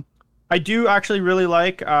 I do actually really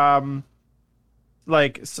like some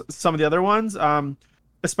of the other ones,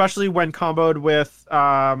 especially when comboed with,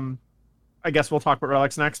 I guess we'll talk about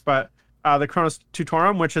relics next, but the Chronos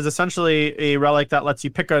Tutorum, which is essentially a relic that lets you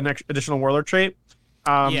pick an additional warlord trait.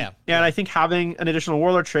 And I think having an additional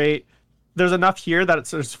warlord trait, there's enough here that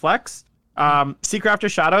it's flex. Seeker After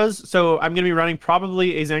Shadows, so I'm going to be running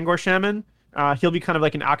probably a Zangor Shaman. He'll be kind of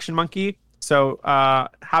like an action monkey. So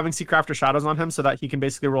having Seeker After Shadows on him so that he can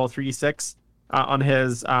basically roll 3d6 on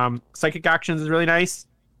his psychic actions is really nice.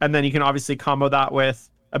 And then you can obviously combo that with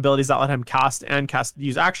abilities that let him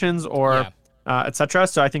use actions or etc.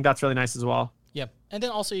 So I think that's really nice as well. Yeah. And then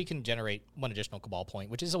also you can generate 1 additional Cabal point,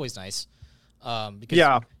 which is always nice.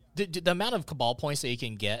 Because the amount of Cabal points that you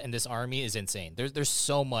can get in this army is insane. There's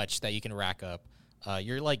so much that you can rack up.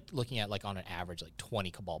 You're like looking at like on an average like 20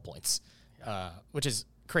 Cabal points, which is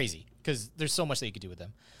crazy because there's so much that you could do with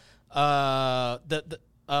them.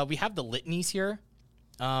 We have the litanies here.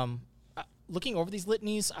 Looking over these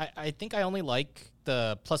litanies, I think I only like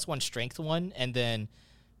the +1 strength one, and then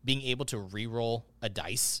being able to reroll a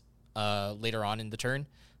dice later on in the turn.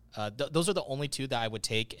 Those are the only 2 that I would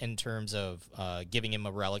take in terms of giving him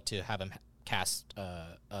a relic to have him cast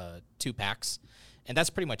 2 packs, and that's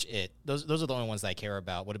pretty much it. Those are the only ones that I care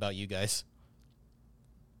about. What about you guys?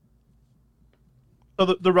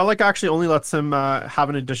 So the relic actually only lets him have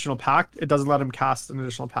an additional pact. It doesn't let him cast an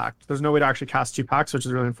additional pact. There's no way to actually cast 2 packs, which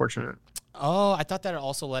is really unfortunate. Oh, I thought that it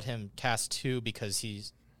also let him cast 2 because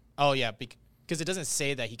he's... Oh, yeah, because it doesn't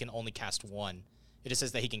say that he can only cast 1. It just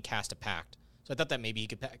says that he can cast a pact. So I thought that maybe he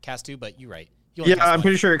could cast 2, but you're right. I'm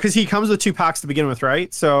pretty sure, because he comes with 2 packs to begin with,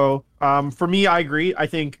 right? So for me, I agree. I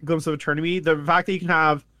think Glimpse of Eternity, the fact that you can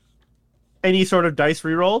have any sort of dice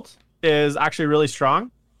rerolled is actually really strong.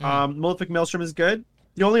 Malefic Maelstrom is good.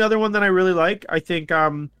 The only other one that I really like, I think,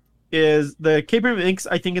 is the Capering of Inks.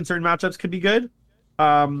 I think in certain matchups could be good.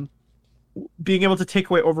 Being able to take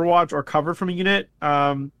away Overwatch or cover from a unit,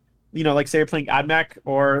 like say you're playing Admech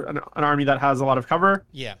or an army that has a lot of cover.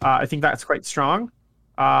 I think that's quite strong.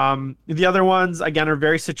 The other ones, again, are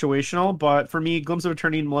very situational, but for me, Glimpse of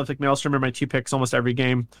Eternity and Malefic Maelstrom are my 2 picks almost every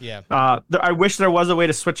game. I wish there was a way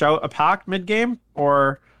to switch out a pack mid-game,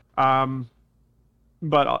 or...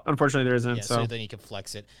 but unfortunately there isn't. So then you can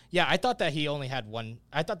flex it. Yeah, I thought that he only had 1.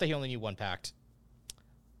 I thought that he only knew 1 pact.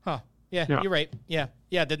 Huh. Yeah, you're right. Yeah.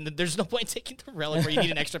 Then there's no point in taking the relic where you need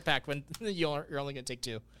an extra pact when you're only going to take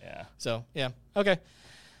 2. Yeah. So, yeah. Okay.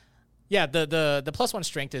 Yeah, the +1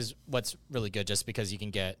 strength is what's really good just because you can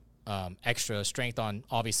get extra strength on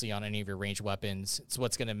any of your ranged weapons. It's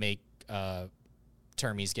what's going to make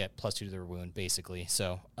Termies get +2 to their wound, basically.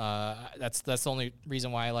 So that's the only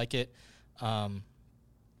reason why I like it.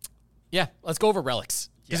 Yeah, let's go over relics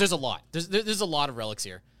because there's a lot. There's a lot of relics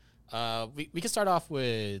here. We can start off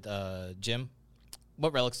with Jim.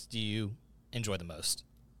 What relics do you enjoy the most?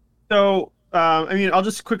 So I'll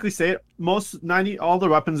just quickly say it. All the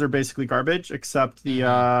weapons are basically garbage except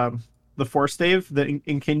the Force Stave, the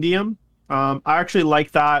Incendium. I actually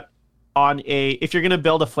like that if you're gonna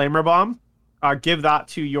build a Flamer Bomb, give that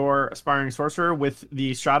to your Aspiring Sorcerer with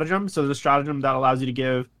the Stratagem. So there's a Stratagem that allows you to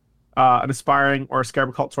give an Aspiring or Scarab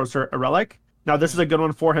Occult Sorcerer a relic. Now this is a good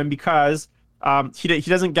one for him because he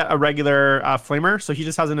doesn't get a regular Flamer, so he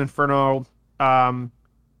just has an Inferno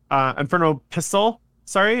Pistol.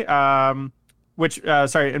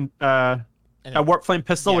 A Warp Flame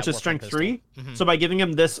Pistol, which is Strength 3. So by giving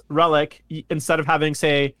him this relic, instead of having,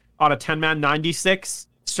 say, on a 10-man 96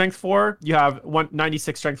 Strength 4, you have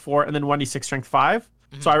 96 Strength 4 and then 1d6 Strength 5.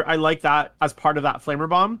 So I like that as part of that Flamer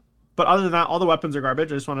Bomb. But other than that, all the weapons are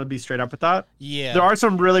garbage. I just want to be straight up with that. Yeah. There are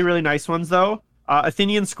some really, really nice ones, though.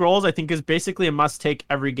 Athenian Scrolls, I think, is basically a must take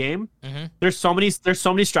every game. Mm-hmm. There's so many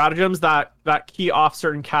stratagems that key off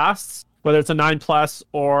certain casts, whether it's a 9+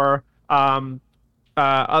 or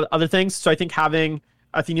other things. So I think having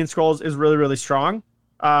Athenian Scrolls is really, really strong.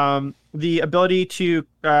 The ability to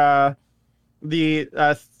the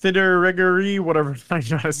Thitterigery, whatever I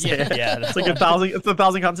know how to say it. Yeah, It's like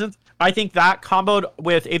 1,000 constants. I think that comboed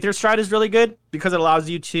with Aether Stride is really good because it allows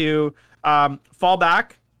you to fall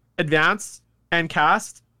back, advance, and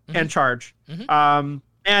cast and charge.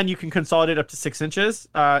 And you can consolidate up to 6 inches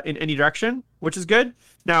in any direction, which is good.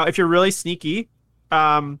 Now, if you're really sneaky,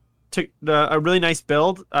 a really nice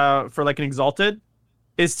build for like an Exalted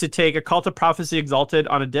is to take a Cult of Prophecy Exalted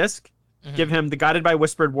on a disc, give him the Guided by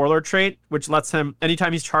Whispered Warlord trait, which lets him,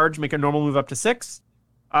 anytime he's charged, make a normal move up to 6.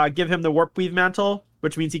 Give him the Warp Weave Mantle,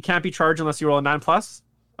 which means he can't be charged unless you roll a 9+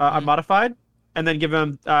 unmodified. And then give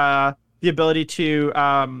him the ability to,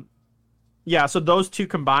 so those two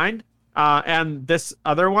combined. And this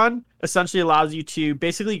other one essentially allows you to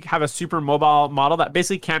basically have a super mobile model that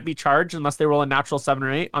basically can't be charged unless they roll a natural 7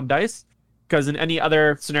 or 8 on dice. Because in any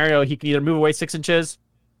other scenario, he can either move away 6 inches.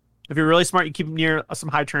 If you're really smart, you keep him near some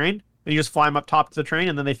high terrain, and you just fly him up top to the terrain,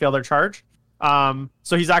 and then they fail their charge.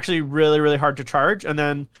 So he's actually really, really hard to charge. And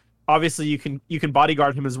then obviously you can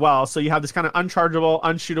bodyguard him as well. So you have this kind of unchargeable,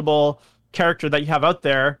 unshootable character that you have out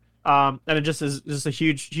there. And it just is just a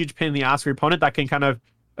huge pain in the ass for your opponent that can kind of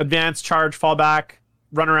advance, charge, fall back,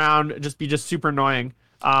 run around, be super annoying.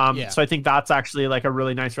 So I think that's actually like a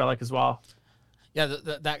really nice relic as well. Yeah,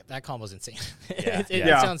 that combo's insane. Yeah.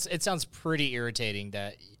 It sounds pretty irritating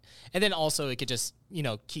that, and then also it could just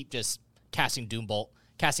keep just casting Doombolt,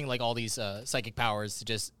 casting like all these psychic powers to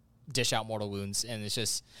just dish out mortal wounds, and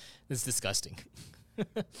it's disgusting.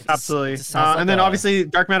 Absolutely. Like and then obviously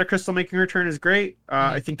Dark Matter Crystal making a return is great.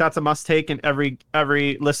 I think that's a must take in every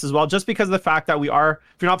list as well, just because of the fact that if you're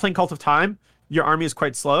not playing Cult of Time, your army is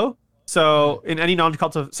quite slow. So in any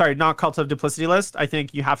non-Cult of Duplicity list, I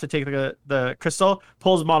think you have to take the crystal,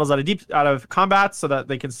 pulls models out of combat so that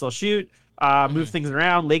they can still shoot, move things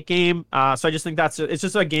around late game. So I just think it's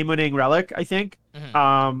just a game-winning relic, I think,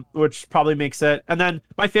 which probably makes it. And then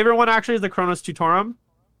my favorite one actually is the Chronos Tutorum.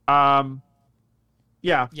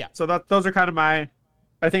 Yeah. So those are kind of I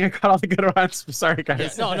think I got all the good ones. Sorry,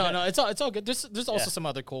 guys. Yeah, no. It's all good. There's also some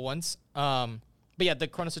other cool ones. But yeah, the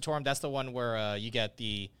Chronos Tutorum, that's the one where you get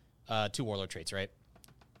the 2 Warlord traits, right?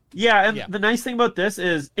 Yeah, and the nice thing about this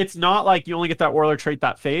is it's not like you only get that Warlord trait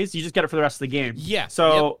that phase. You just get it for the rest of the game. Yeah.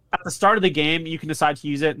 So at the start of the game, you can decide to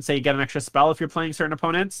use it and say you get an extra spell if you're playing certain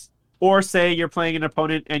opponents, or say you're playing an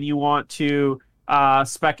opponent and you want to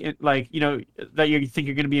spec in, that you think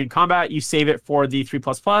you're going to be in combat, you save it for the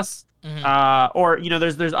 3++. Or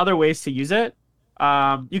there's other ways to use it.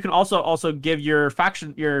 You can also give your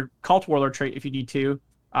faction your Cult Warlord trait if you need to,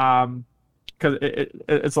 because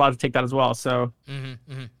it's allowed to take that as well. So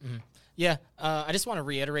yeah, I just want to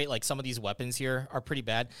reiterate, like, some of these weapons here are pretty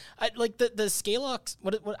bad. Like the Scalox.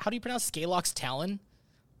 What? How do you pronounce Scalox Talon?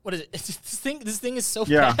 What is it? This thing is so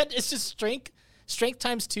bad. It's just strength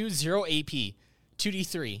times 2, 0 AP.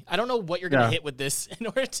 2d3. I don't know what you're gonna hit with this in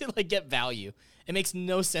order to like get value. It makes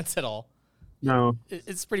no sense at all. No,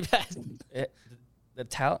 it's pretty bad. The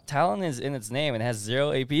Talon is in its name and has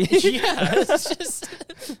 0 AP. Yeah,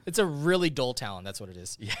 it's a really dull Talon. That's what it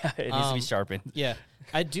is. Yeah, it needs to be sharpened. Yeah,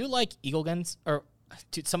 I do like Eaglegen's, or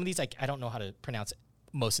some of these I don't know how to pronounce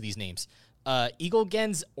most of these names.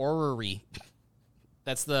 Eaglegen's Orrery.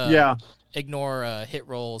 That's the ignore hit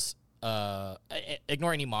rolls.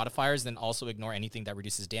 Ignore any modifiers, then also ignore anything that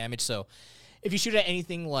reduces damage. So if you shoot at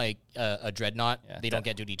anything like a Dreadnought, they don't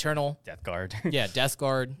get Duty Eternal. Death Guard. Yeah, Death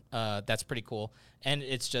Guard. That's pretty cool. And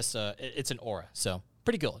it's just it's an aura, so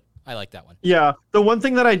pretty good. I like that one. Yeah, the one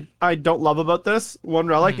thing that I don't love about this one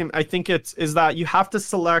relic, and I think is that you have to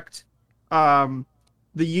select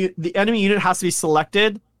the enemy unit has to be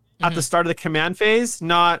selected at the start of the command phase.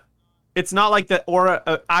 It's not like the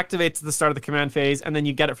aura activates at the start of the command phase and then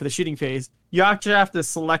you get it for the shooting phase. You actually have to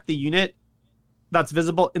select the unit that's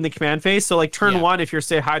visible in the command phase. So like turn 1, if you're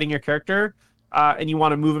say hiding your character and you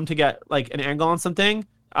want to move him to get like an angle on something,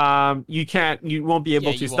 you won't be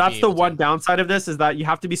able to. So that's the one downside of this, is that you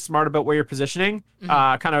have to be smart about where you're positioning,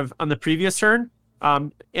 kind of on the previous turn.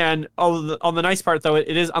 And on the nice part though,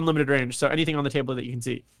 it is unlimited range. So anything on the table that you can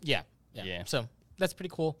see. Yeah. So that's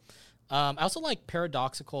pretty cool. I also like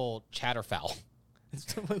Paradoxical Chatterfowl.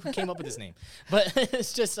 Who came up with this name? But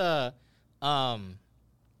it's just you have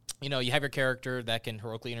your character that can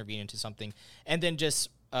heroically intervene into something, and then just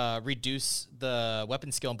reduce the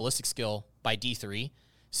weapon skill and ballistic skill by D3.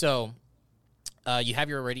 So you have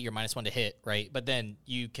your -1 to hit, right? But then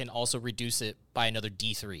you can also reduce it by another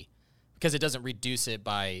D3 because it doesn't reduce it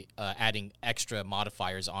by adding extra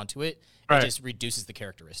modifiers onto it. Right. It just reduces the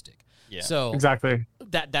characteristic. Yeah. So Exactly.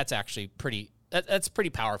 that's actually pretty. That's pretty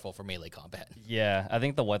powerful for melee combat. Yeah, I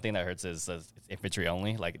think the one thing that hurts is it's infantry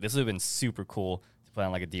only. Like this would have been super cool to put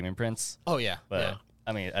on like a Demon Prince, Oh yeah, but yeah.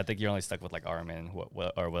 I mean, I think you're only stuck with like Armin and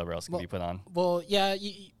or whatever else can be put on. Well, yeah.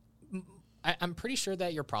 I'm pretty sure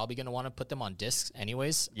that you're probably going to want to put them on discs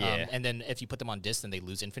anyways. Yeah. And then if you put them on discs, then they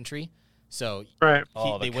lose infantry. So Right.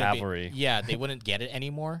 Oh, the they wouldn't cavalry. they wouldn't get it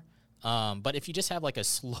anymore. But if you just have like a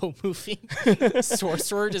slow moving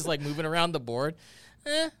sorcerer just like moving around the board,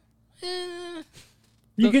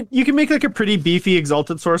 You can make like a pretty beefy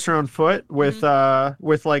exalted sorcerer on foot with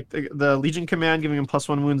like the Legion command giving him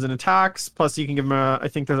 +1 wounds and attacks. Plus you can give him I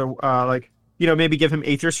think there's a like maybe give him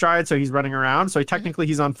Aether Stride so he's running around. So technically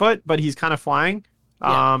he's on foot, but he's kind of flying.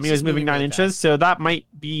 Yeah, He's moving 9 really inches, fast. so that might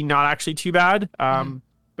be not actually too bad.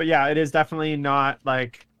 But yeah, it is definitely not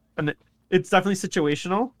like it's definitely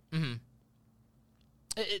situational.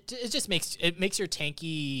 it just makes your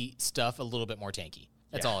tanky stuff a little bit more tanky.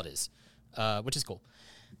 That's all it is, which is cool.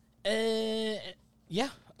 Yeah.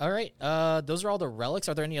 All right. Those are all the relics.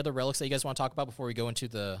 Are there any other relics that you guys want to talk about before we go into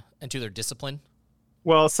their discipline?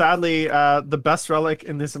 Well, sadly, the best relic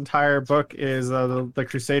in this entire book is the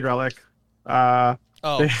Crusade relic. They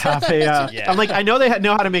have a, Yeah. I'm like, I know they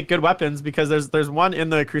know how to make good weapons because there's one in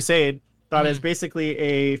the Crusade that is basically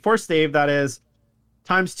a force stave that is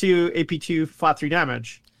 ×2 AP2 flat 3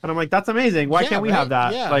 damage, and I'm like, that's amazing. Why can't we have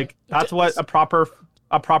that? Yeah. Like, that's what a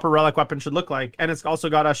proper relic weapon should look like, and it's also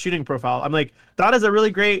got a shooting profile. I'm like, that is a really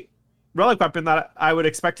great relic weapon that I would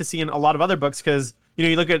expect to see in a lot of other books because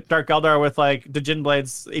you look at Dark Eldar with like the Djinn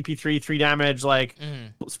Blades AP3 3 damage like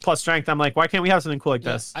plus strength. I'm like, why can't we have something cool like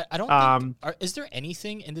this? I don't think, is there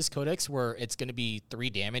anything in this codex where it's going to be 3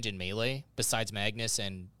 damage in melee besides Magnus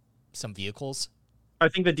and some vehicles? I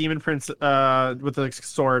think the Demon Prince with the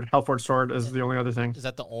sword, Hellforge sword, is the only other thing. Is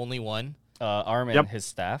that the only one? Armin, Yep. his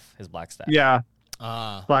staff, his black staff. Yeah,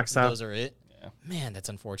 Black Staff. Those are it? Yeah. Man, that's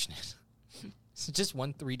unfortunate. It's just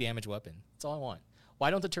 1 3 damage weapon. That's all I want. Why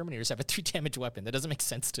don't the Terminators have a 3 damage weapon? That doesn't make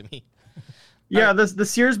sense to me. Yeah, the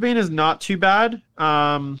Seer's Bane is not too bad.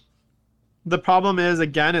 The problem is,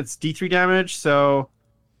 again, it's D3 damage, so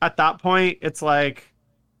at that point, it's like,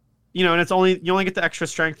 and it's you only get the extra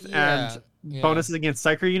strength and bonuses against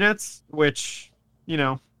Psyker units, which,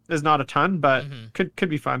 is not a ton, but could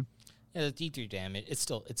be fun. Yeah, the D3 damage. It's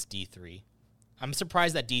D3. I'm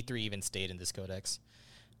surprised that D3 even stayed in this codex.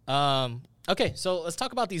 Okay, so let's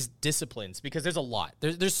talk about these disciplines because there's a lot.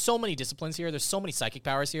 There's so many disciplines here. There's so many psychic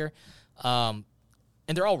powers here, and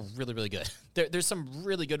they're all really, really good. There's some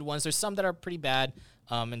really good ones. There's some that are pretty bad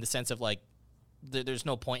in the sense of like there's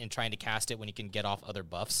no point in trying to cast it when you can get off other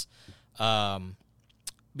buffs.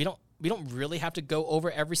 We don't really have to go over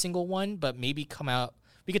every single one, but maybe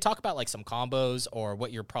we could talk about like some combos or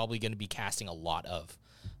what you're probably going to be casting a lot of.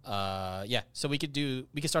 Yeah, so we could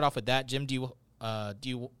start off with that. Jim, do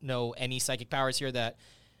you know any psychic powers here that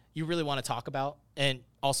you really want to talk about, and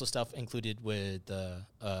also stuff included with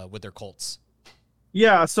their cults?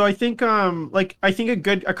 Yeah, so I think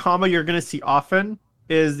a combo you're gonna see often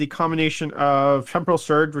is the combination of Temporal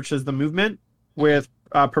Surge, which is the movement, with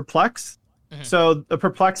Perplex. So the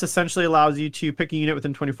Perplex essentially allows you to pick a unit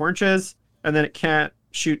within 24 inches, and then it can't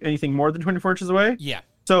shoot anything more than 24 inches away. Yeah.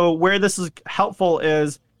 So where this is helpful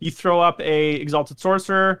is you throw up a Exalted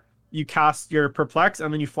Sorcerer, you cast your Perplex,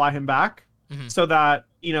 and then you fly him back, so that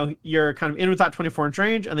you're kind of in with that 24-inch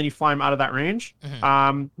range, and then you fly him out of that range.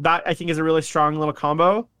 That I think is a really strong little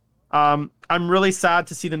combo. I'm really sad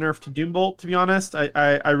to see the nerf to Doombolt. To be honest,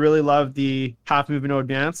 I really love the half movement no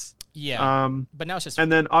advance. Yeah. But now it's just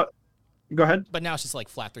And then go ahead. But now it's just like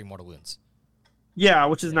flat 3 mortal wounds. Yeah,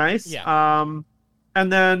 which is nice. Yeah. And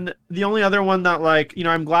then the only other one that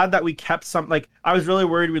I'm glad that we kept some, I was really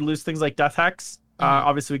worried we'd lose things like Death Hex.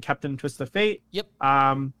 Obviously we kept in Twist of Fate. Yep.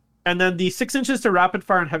 And then the 6 inches to rapid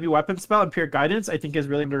fire and heavy weapon spell and Empiric Guidance I think is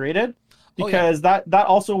really underrated because that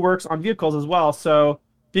also works on vehicles as well. So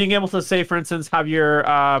being able to say, for instance, have your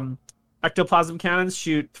ectoplasm cannons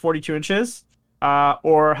shoot 42 inches,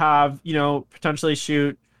 or have potentially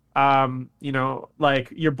shoot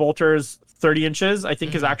your bolters 30 inches, I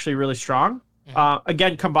think is actually really strong.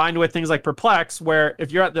 Again, combined with things like Perplex, where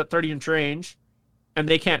if you're at that 30-inch range and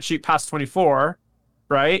they can't shoot past 24,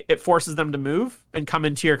 right, it forces them to move and come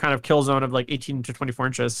into your kind of kill zone of like 18 to 24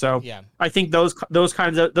 inches. So I think those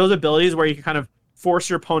abilities where you can kind of force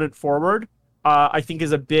your opponent forward, I think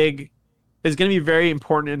is going to be very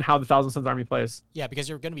important in how the Thousand Sons army plays. Yeah, because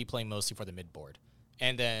you're going to be playing mostly for the mid board.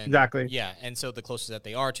 And then Exactly. yeah, and so the closer that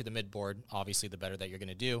they are to the mid board, obviously the better that you're going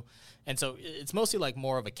to do. And so it's mostly like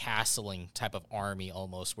more of a castling type of army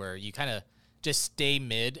almost, where you kind of just stay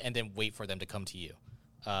mid and then wait for them to come to you,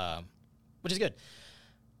 which is good.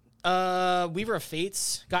 Weaver of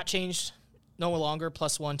Fates got changed. No longer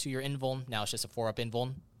 +1 to your invuln. Now it's just a 4-up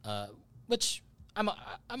invuln, which I'm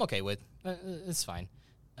okay with. It's fine.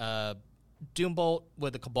 Doombolt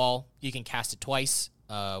with the Cabal, you can cast it twice.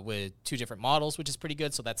 With 2 different models, which is pretty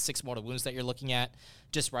good. So that's 6 mortal wounds that you're looking at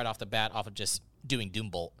just right off the bat, off of just doing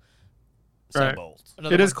Doombolt. Right.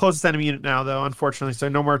 Another It is one- closest enemy unit now, though, unfortunately. So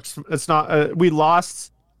no more. It's not. We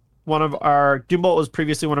lost one of our Doombolt was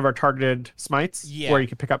previously one of our targeted smites, Yeah. where you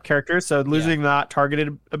can pick up characters. So losing that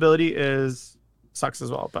targeted ability sucks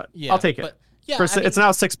as well. But Yeah, I'll take it. but yeah, It's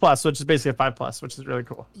now 6+, which is basically a 5+, which is really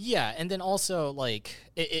cool. yeah, and then also like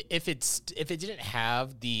if it didn't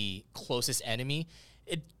have the closest enemy,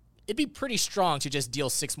 it'd be pretty strong to just deal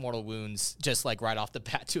 6 mortal wounds just like right off the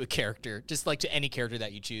bat to a character, just like to any character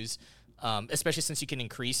that you choose. Especially since you can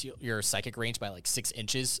increase your psychic range by like 6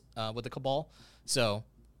 inches with the Cabal. So,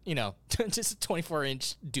 you know, just a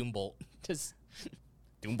 24-inch Doombolt. Just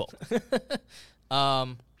Doombolt.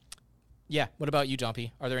 yeah. What about you, John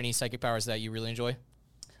P? Are there any psychic powers that you really enjoy?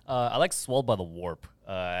 I like Swelled by the Warp.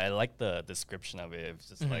 I like the description of it. It's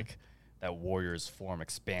just Mm-hmm. like that warrior's form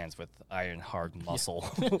expands with iron hard muscle.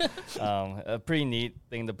 A pretty neat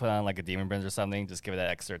thing to put on like a Demon Prince or something. Just give it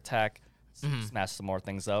that extra attack, smash some more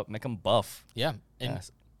things up, make them buff. Yeah, and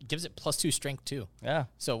Yes. gives it +2 strength too. Yeah.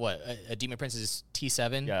 So what? A Demon Prince is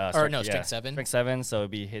T7? Yeah, Strength 7. Strength 7, so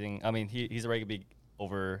it'd be hitting. I mean, he's already gonna be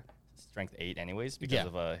over strength 8 anyways because Yeah.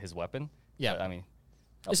 of his weapon. Yeah. But, I mean,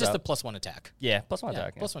 It's just the +1 attack. yeah, +1 Yeah,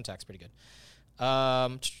 attack. Yeah. +1 attack's pretty good.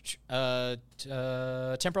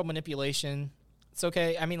 Temporal manipulation. It's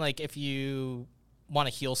okay. I mean, like if you want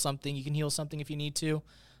to heal something, you can heal something if you need to.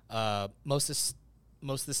 Most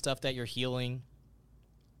of the stuff that you're healing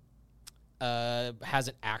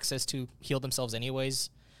hasn't access to heal themselves anyways.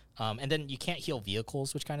 And then you can't heal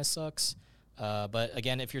vehicles, which kind of sucks. But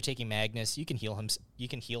again, if you're taking Magnus, you can heal him. You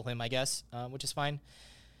can heal him, I guess, which is fine.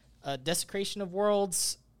 Desecration of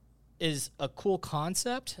Worlds is a cool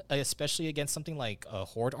concept, especially against something like a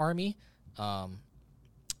Horde army.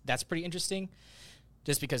 That's pretty interesting.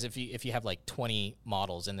 Just because if you have like 20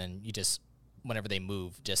 models and then you just whenever they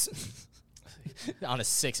move, just on a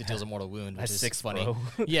 6 it deals a mortal wound, which A is 6, funny. bro.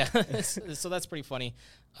 Yeah, so that's pretty funny.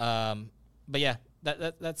 But yeah,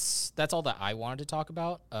 that's all that I wanted to talk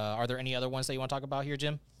about. Are there any other ones that you want to talk about here,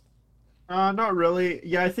 Jim? Not really.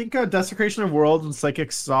 Yeah, I think Desecration of Worlds and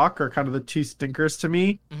Psychic Sock are kind of the 2 stinkers to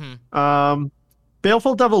me. Mm-hmm.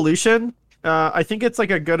 Baleful Devolution, I think it's like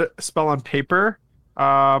a good spell on paper.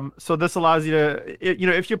 So this allows you to,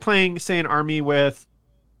 if you're playing, say, an army with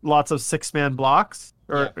lots of 6-man blocks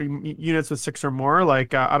or units with 6 or more,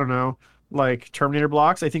 like I don't know, like Terminator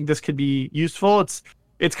blocks, I think this could be useful.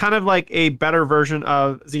 It's kind of like a better version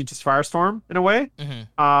of Xenatus Firestorm in a way.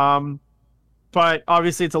 Mm-hmm. But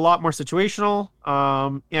obviously it's a lot more situational.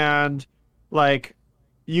 And like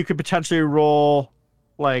you could potentially roll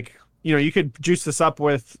like, you could juice this up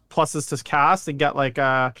with pluses to cast and get like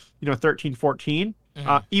 13, 14.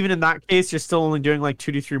 Mhm. Even in that case, you're still only doing like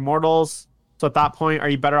 2 to 3 mortals. So at that point, are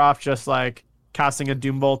you better off just like casting a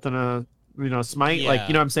Doombolt and a smite? Like, Yeah.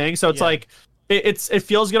 you know what I'm saying? So it's Yeah. like it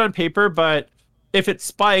feels good on paper, but if it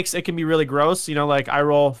spikes, it can be really gross. Like I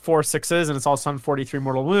roll 4 6s and it's all of a sudden 43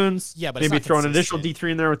 mortal wounds. Yeah, but it's maybe not throw an additional consistent.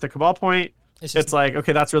 D3 in there with the Cabal point. It's It's like,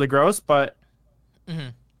 okay, that's really gross, but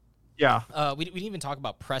Mhm. yeah. We didn't even talk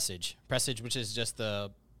about Presage. Presage, which is just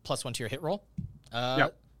the +1 to your hit roll.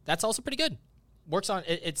 Yep. That's also pretty good. Works on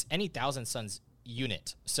it's any Thousand Suns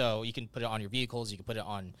unit, so you can put it on your vehicles. You can put it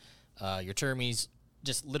on your termies,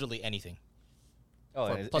 just literally anything. Oh,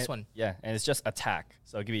 For and +1. Yeah, and it's just attack,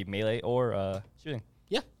 so it could be melee or shooting.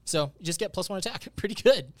 Yeah, so you just get +1 attack. Pretty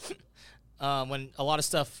good. When a lot of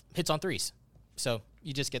stuff hits on 3s, so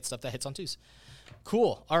you just get stuff that hits on 2s.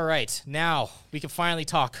 Cool. All right, now we can finally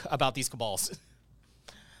talk about these Cabals.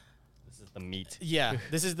 This is the meat. Yeah,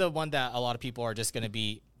 this is the one that a lot of people are just going to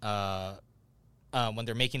be when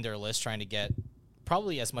they're making their list, trying to get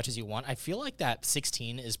probably as much as you want. I feel like that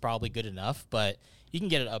 16 is probably good enough, but you can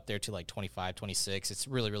get it up there to like 25, 26. It's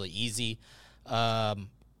really, really easy. The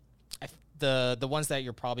ones that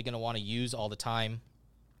you're probably going to want to use all the time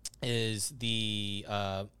is the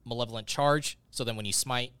Malevolent Charge. So then when you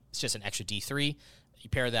smite, it's just an extra D3. You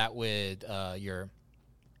pair that with the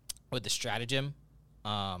Stratagem.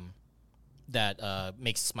 That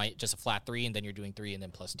makes smite just a flat 3, and then you're doing 3 and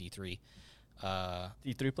then plus D3.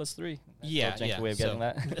 D3 plus 3. Yeah, Janky yeah. way of getting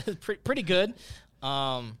that. pretty good.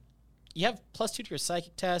 you have +2 to your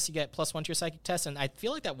psychic test, you get +1 to your psychic test, and I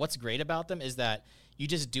feel like that what's great about them is that you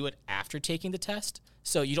just do it after taking the test.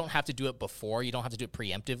 So you don't have to do it before, you don't have to do it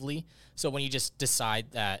preemptively. So when you just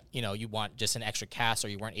decide that, you want just an extra cast or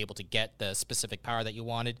you weren't able to get the specific power that you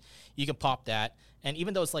wanted, you can pop that. And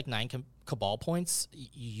even though it's like 9 Cabal points, you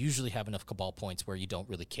usually have enough Cabal points where you don't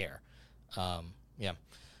really care. Yeah.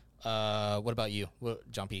 What about you,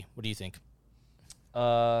 Jumpy? What do you think?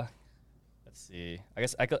 Let's see. I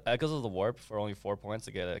guess Echoes of the Warp for only 4 points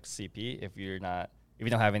to get a CP. If you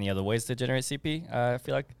don't have any other ways to generate CP, I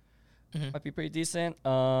feel like might be pretty decent.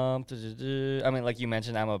 I mean, like you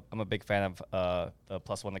mentioned, I'm a big fan of the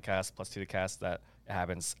 +1 to cast, +2 to cast that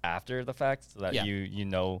happens after the fact, so that you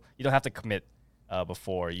don't have to commit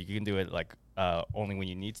before. You can do it like only when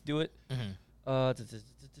you need to do it.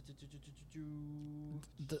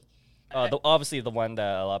 Obviously, the one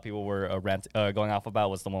that a lot of people were going off about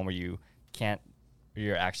was the one where you can't,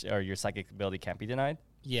 your psychic ability can't be denied.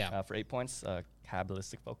 Yeah. For 8 points,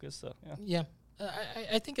 Kabbalistic focus. So yeah. Yeah.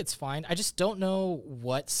 I think it's fine. I just don't know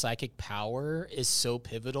what psychic power is so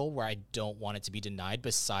pivotal where I don't want it to be denied.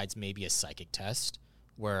 Besides maybe a psychic test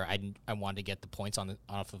where I want to get the points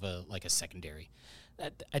off of a secondary.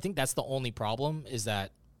 I think that's the only problem is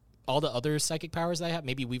that all the other psychic powers that I have,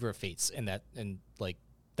 maybe Weaver of Fates, and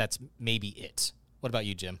that's maybe it. What about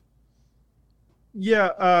you, Jim?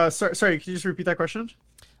 Yeah. Sorry. Can you just repeat that question?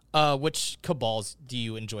 Which cabals do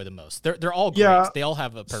you enjoy the most? They're all great. Yeah. They all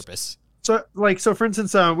have a purpose. So for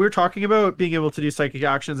instance, we were talking about being able to do psychic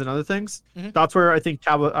actions and other things. That's where I think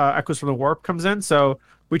Echoes from the Warp comes in. So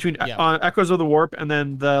between Echoes of the Warp and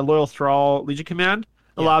then the Loyal Thrall Legion command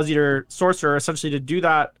allows your sorcerer essentially to do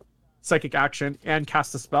that psychic action and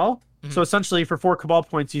cast a spell. So essentially, for 4 Cabal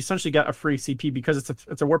points, you essentially get a free CP because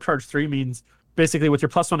it's a Warp Charge 3 means basically with your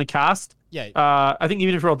 +1 to cast. Yeah. I think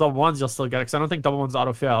even if you roll double ones, you'll still get it because I don't think double ones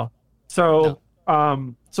auto fail. So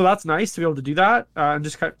so that's nice to be able to do that and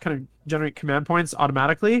just kind of generate command points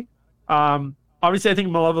automatically. Obviously, I think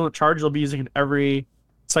Malevolent Charge you'll be using in every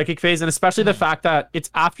psychic phase, and especially the fact that it's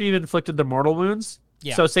after you've inflicted the mortal wounds.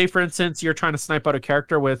 Yeah. So say, for instance, you're trying to snipe out a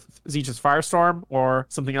character with Zeech's Firestorm or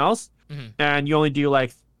something else, and you only do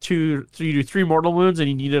like 3 mortal wounds and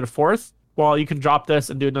you needed a 4th. Well, you can drop this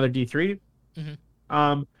and do another D3.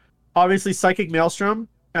 Obviously, Psychic Maelstrom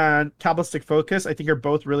and Kabbalistic Focus, I think, are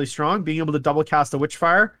both really strong. Being able to double cast a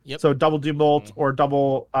Witchfire, so double Doombolt or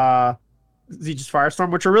double Zeech's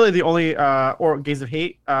Firestorm, which are really the only or Gaze of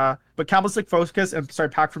Hate. But Kabbalistic Focus and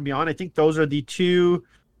Pact from Beyond, I think those are the two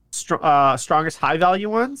strongest high value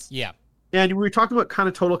ones. Yeah. And we were talking about kind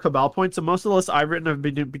of total Cabal points. So most of the lists I've written have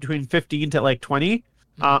been between 15 to like 20.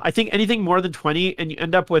 I think anything more than 20 and you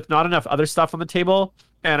end up with not enough other stuff on the table,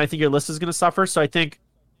 and I think your list is going to suffer. So I think,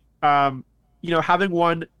 having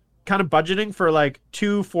one kind of budgeting for like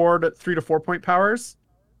 2 3 to 4 point powers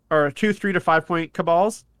or 2 3 to 5 point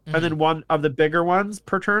Cabals, and then one of the bigger ones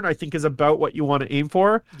per turn, I think is about what you want to aim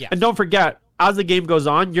for. Yeah. And don't forget, as the game goes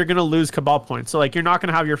on, you're going to lose Cabal points. So like you're not going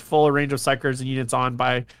to have your full range of Psychers and units on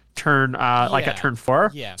by turn, at turn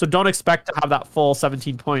 4. Yeah. So don't expect to have that full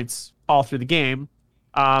 17 points all through the game.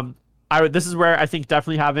 This is where I think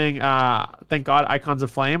definitely having thank God Icons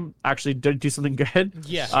of Flame actually did do something good.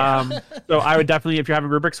 Yeah. So I would definitely, if you're having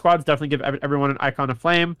rubric squads, definitely give everyone an Icon of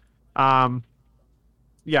Flame. So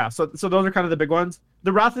those are kind of the big ones.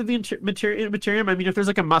 The Wrath of the Materium, I mean, if there's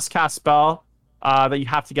like a must cast spell that you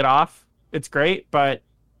have to get off, it's great, but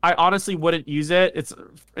I honestly wouldn't use it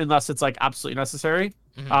unless it's like absolutely necessary.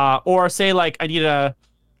 Or say like you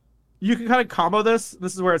can kind of combo this.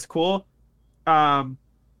 This is where it's cool.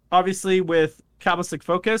 Obviously with Kabbalistic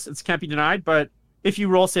Focus, it can't be denied, but if you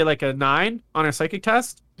roll, say, like a 9 on a psychic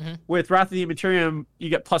test, with Wrath of the Materium, you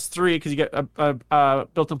get +3 because you get a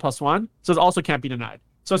built-in +1, so it also can't be denied.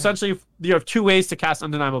 So essentially, you have 2 ways to cast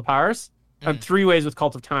undeniable powers, and 3 ways with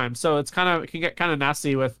Cult of Time. So it can get kind of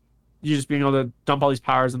nasty with you just being able to dump all these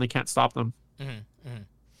powers and they can't stop them.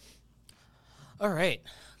 All right,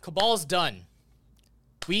 Cabal's done.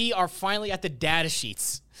 We are finally at the data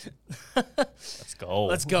sheets. Let's go.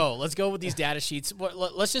 Let's go with these data sheets.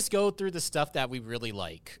 Let's just go through the stuff that we really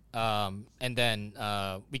like. And then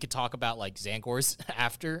we could talk about like Zangors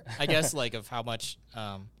after, I guess, like of how much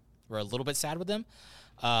we're a little bit sad with them.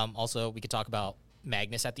 Also, we could talk about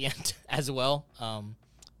Magnus at the end as well.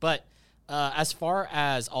 But as far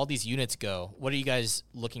as all these units go, what are you guys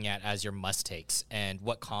looking at as your must takes, and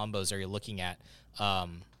what combos are you looking at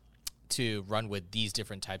to run with these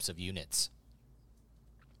different types of units?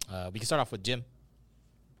 We can start off with Jim.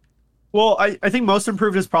 Well, I think most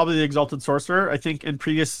improved is probably the Exalted Sorcerer. I think in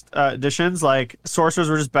previous editions, like sorcerers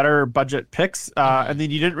were just better budget picks, and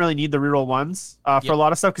then you didn't really need the reroll ones for a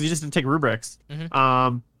lot of stuff because you just didn't take rubrics.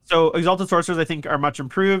 So Exalted Sorcerers, I think, are much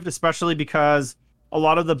improved, especially because a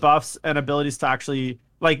lot of the buffs and abilities to actually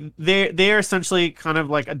like they are essentially kind of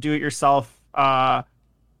like a do-it-yourself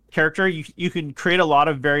character. You can create a lot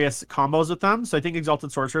of various combos with them. So I think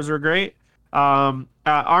Exalted Sorcerers are great. Armin,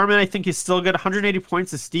 I think he's still good. 180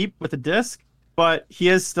 points is steep with a disc, but he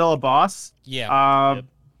is still a boss. Yeah.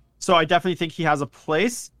 So I definitely think he has a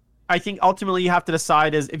place. I think ultimately you have to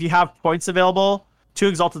decide is if you have points available, 2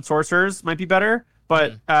 Exalted Sorcerers might be better.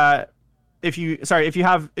 But if you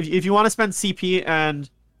want to spend CP and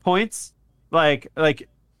points, if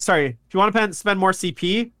you want to spend more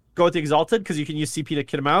CP, go with the Exalted because you can use CP to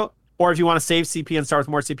kit him out. Or if you want to save CP and start with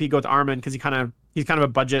more CP, go with Armin because he's kind of a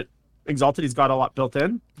budget Exalted. He's got a lot built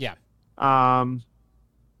in. Yeah.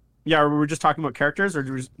 Yeah, we were just talking about characters, or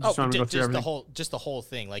just want to go through everything? The whole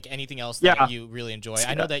thing. Like anything else that you really enjoy.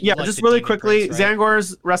 I know that. You like just the really Demon quickly, Prince, right?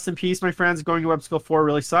 Zangor's rest in peace, my friends. Going to web skill 4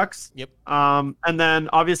 really sucks. Yep. And then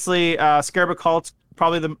obviously, Scarab Occult,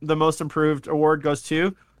 probably the most improved award goes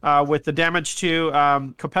to with the damage to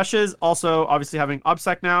Kopesh's. Also, obviously having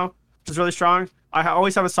Obsec now, which is really strong. I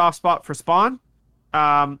always have a soft spot for Spawn.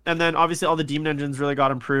 And then obviously all the demon engines really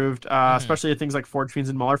got improved, especially things like Forge Fiends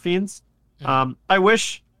and Mauler Fiends.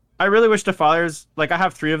 I really wish Defilers, like I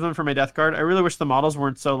have 3 of them for my Death Guard. I really wish the models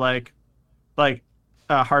weren't so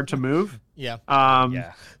hard to move. Yeah.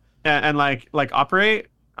 And operate.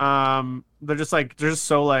 They're just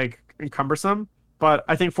so cumbersome. But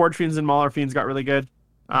I think Forge Fiends and Mauler Fiends got really good.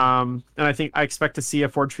 And I expect to see a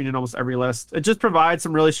Forge Fiend in almost every list. It just provides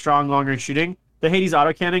some really strong long range shooting. The Hades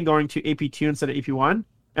autocannon going to AP2 instead of AP1,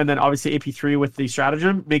 and then obviously AP3 with the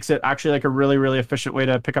stratagem makes it actually like a really, really efficient way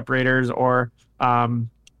to pick up raiders or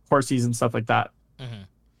horses and stuff like that.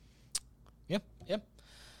 Yep.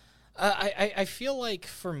 I feel like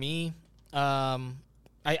for me,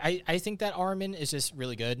 I think that Armin is just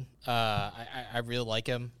really good. I really like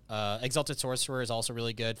him. Exalted Sorcerer is also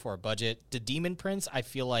really good for a budget. The Demon Prince I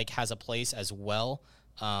feel like has a place as well.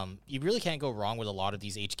 You really can't go wrong with a lot of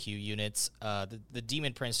these HQ units. The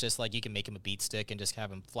Demon Prince, just like you can make him a beat stick and just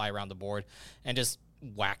have him fly around the board and just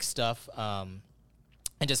whack stuff, and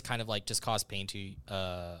just kind of like just cause pain to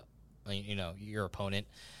your opponent.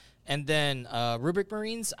 And then Rubric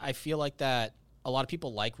Marines, I feel like that a lot of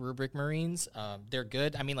people like Rubric Marines. They're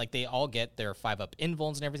good. I mean, like they all get their 5-up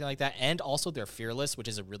invulns and everything like that, and also they're fearless, which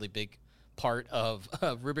is a really big part of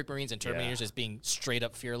Rubric Marines and Terminators. Just being straight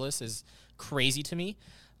up fearless is crazy to me.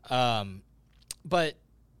 But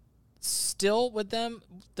still with them,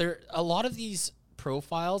 a lot of these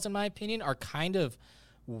profiles, in my opinion, are kind of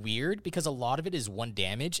weird because a lot of it is 1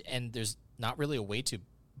 damage and there's not really a way to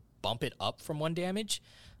bump it up from 1 damage.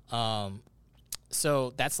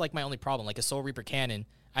 So that's like my only problem. Like a Soul Reaper Cannon,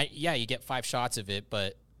 you get 5 shots of it,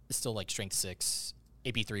 but it's still like strength 6,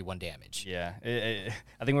 AP3, 1 damage. Yeah,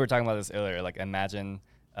 I think we were talking about this earlier. Like imagine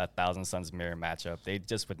a Thousand Suns mirror matchup, they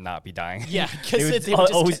just would not be dying. Yeah, because they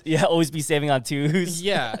would always be saving on 2s.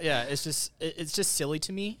 Yeah. It's just silly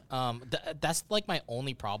to me. That's like my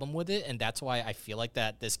only problem with it, and that's why I feel like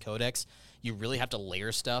that this codex you really have to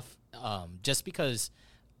layer stuff. Just because,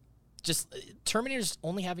 Terminators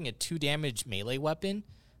only having a 2 damage melee weapon,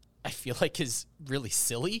 I feel like is really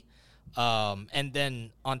silly. And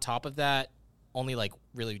then on top of that, only like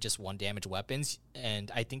really just 1 damage weapons. And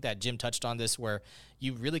I think that Jim touched on this where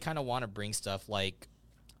you really kind of want to bring stuff like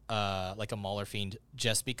a Mauler Fiend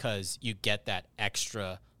just because you get that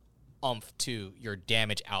extra oomph to your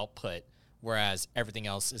damage output, whereas everything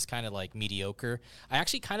else is kind of like mediocre. I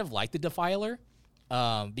actually kind of like the Defiler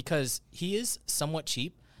because he is somewhat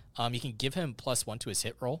cheap. You can give him +1 to his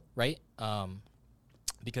hit roll, right?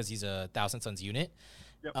 Because he's a Thousand Suns unit,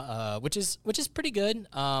 which is pretty good.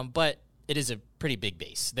 But it is a pretty big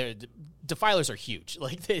base. Defilers are huge.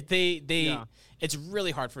 Like they it's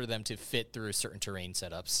really hard for them to fit through certain terrain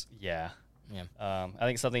setups. Yeah. I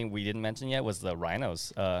think something we didn't mention yet was the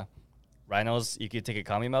Rhinos. Rhinos, you could take a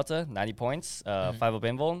Kami Melta, 90 points, 5-up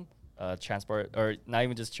invuln, transport, or not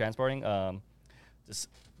even just transporting, just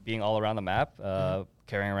being all around the map,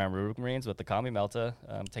 carrying around Rubric Marines with the Kami Melta,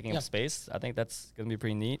 taking up space. I think that's going to be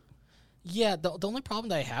pretty neat. Yeah, the only problem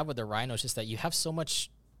that I have with the Rhino is just that you have so much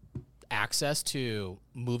access to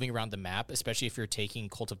moving around the map, especially if you're taking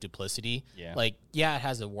Cult of Duplicity. Yeah. Like, it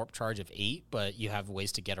has a warp charge of 8, but you have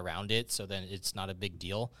ways to get around it, so then it's not a big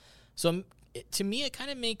deal. So to me, it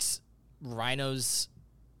kind of makes Rhinos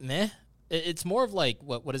meh. It's more of like,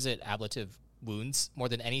 what is it, ablative wounds more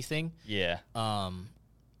than anything. Yeah.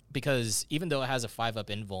 because even though it has a 5-up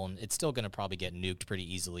invuln, it's still going to probably get nuked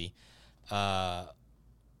pretty easily. Yeah.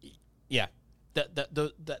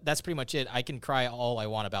 That's pretty much it. I can cry all I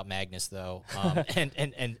want about Magnus though,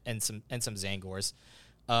 and some Zangors.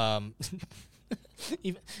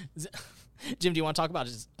 Even Jim, do you want to talk about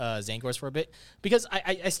Zangors for a bit? Because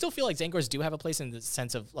I still feel like Zangors do have a place in the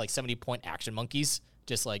sense of like 70-point action monkeys,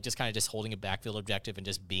 just kind of holding a backfield objective and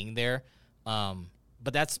just being there.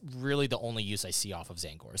 But that's really the only use I see off of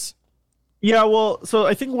Zangors. Yeah, well, so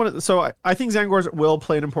I think I think Zangors will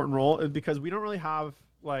play an important role because we don't really have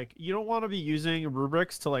like, you don't want to be using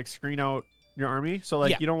rubrics to like screen out your army. So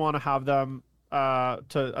like you don't want to have them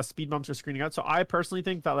to speed bumps or screening out. So I personally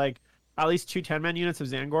think that like at least 2 10-man units of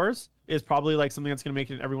Zangors is probably like something that's going to make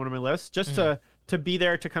it in every one of my lists, just to be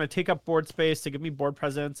there to kind of take up board space, to give me board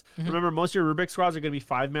presence. Remember, most of your rubric squads are going to be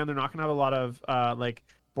 5-man. They're not going to have a lot of like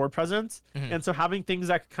board presence. And so having things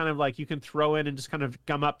that kind of like you can throw in and just kind of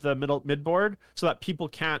gum up the mid board so that people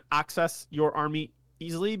can't access your army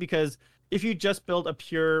easily, because if you just build a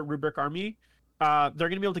pure rubric army, they're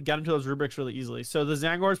going to be able to get into those rubrics really easily. So the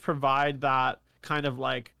Zangors provide that kind of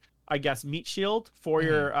like, I guess, meat shield for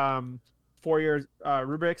your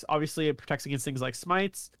rubrics. Obviously, it protects against things like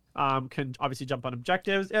smites. Can obviously jump on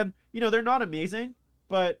objectives, and they're not amazing,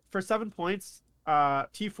 but for 7 points,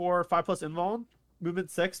 T4 5+ invuln, movement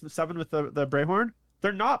 6, 7 with the Brayhorn,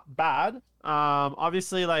 they're not bad.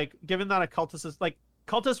 Obviously, like given that a cultist is like,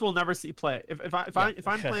 cultist will never see play. If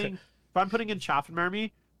I'm putting in chaff in my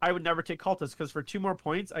army, I would never take cultist, because for 2 more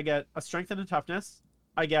points, I get a strength and a toughness.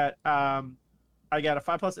 I get a 5+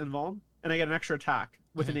 invuln, and I get an extra attack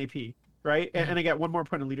with an AP, right? And I get 1 more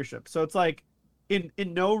point of leadership. So it's like, in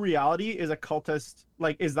no reality is a cultist,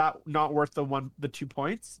 like, is that not worth the 2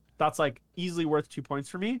 points? That's like easily worth 2 points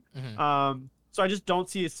for me. So I just don't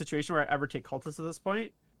see a situation where I ever take cultists at this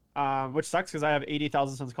point, which sucks because I have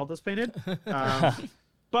 80,000 Suns cultists painted.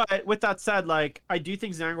 But with that said, like, I do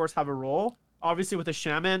think Zangors have a role. Obviously with a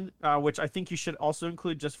shaman, which I think you should also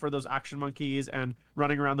include just for those action monkeys and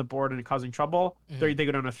running around the board and causing trouble. They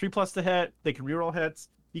go down to 3+ to hit. They can reroll hits.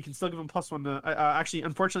 You can still give them +1 to. Actually,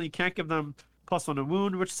 unfortunately, you can't give them +1 to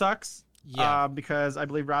wound, which sucks. Yeah. Because I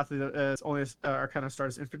believe Wrath is only Arcana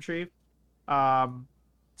starts infantry.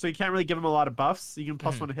 So you can't really give them a lot of buffs. You can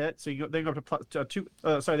 +1 to hit. So they can go up to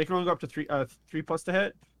 +2. They can only go up to 3+ to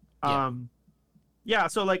hit. Yeah.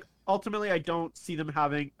 So like ultimately, I don't see them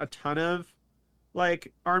having a ton of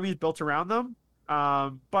like armies built around them.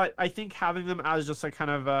 But I think having them as just like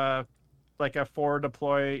kind of like a forward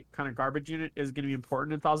deploy kind of garbage unit is going to be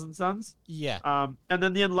important in Thousand Suns. Yeah. And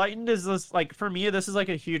then the Enlightened is this, like, for me, this is like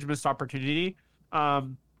a huge missed opportunity.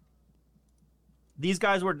 These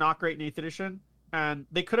guys were not great in 8th edition, and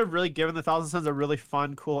they could have really given the Thousand Suns a really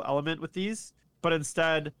fun, cool element with these, but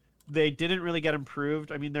instead they didn't really get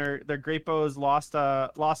improved. I mean, their great bows lost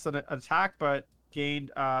an attack, but gained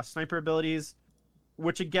sniper abilities,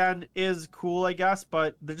 which again is cool, I guess,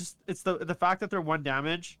 but it's the fact that they're 1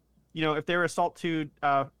 damage. If they were assault 2,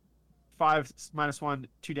 5 -1,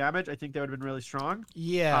 2 damage, I think they would have been really strong.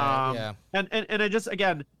 Yeah. And I just,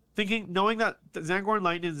 again, knowing that the Zangor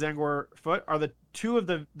Enlightened and Zangor Foot are the 2 of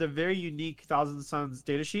the very unique Thousand Suns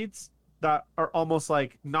data sheets that are almost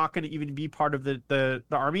like not going to even be part of the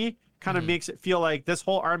army, kind of makes it feel like this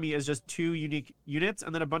whole army is just 2 unique units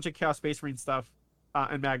and then a bunch of Chaos Space Marine stuff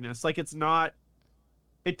and Magnus. Like,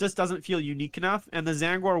 it just doesn't feel unique enough. And the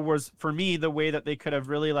Zangor was, for me, the way that they could have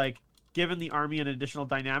really like given the army an additional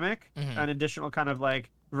dynamic, an additional kind of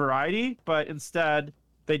like variety, but instead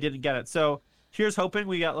they didn't get it. So here's hoping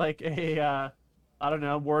we get like a I don't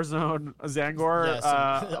know, Warzone Zangor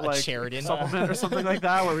like Sheridan supplement or something like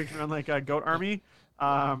that, where we can run like a goat army. But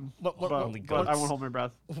I won't hold my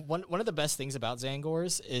breath. One of the best things about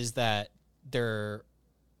Zangors is that they're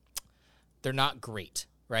not great,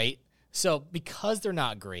 right? So because they're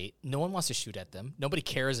not great, no one wants to shoot at them. Nobody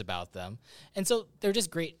cares about them. And so they're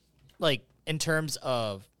just great, like, in terms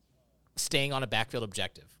of staying on a backfield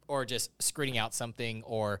objective or just screening out something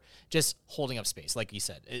or just holding up space, like you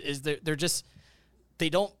said. They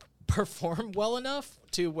don't perform well enough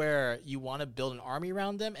to where you want to build an army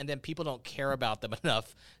around them, and then people don't care about them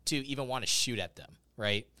enough to even want to shoot at them,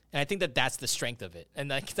 right? And I think that that's the strength of it. And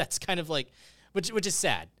like, that's kind of like, which is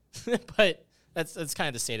sad, but that's kind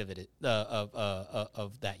of the state of it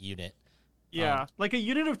of that unit. Yeah, like a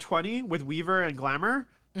unit of 20 with Weaver and Glamour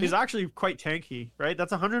is actually quite tanky, right?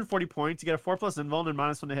 That's 140 points. You get a 4+ invuln and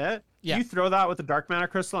 -1 to hit. Yeah. You throw that with the Dark Mana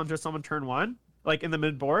Crystal onto someone turn 1, like in the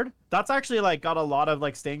mid board. That's actually like got a lot of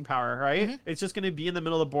like staying power, right? It's just going to be in the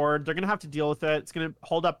middle of the board. They're going to have to deal with it. It's going to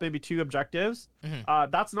hold up maybe 2 objectives.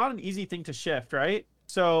 That's not an easy thing to shift, right?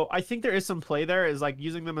 So I think there is some play there, is like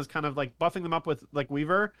using them as kind of like buffing them up with like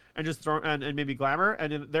Weaver and just throw and maybe Glamour,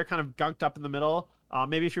 and then they're kind of gunked up in the middle.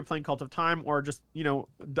 Maybe if you're playing Cult of Time, or just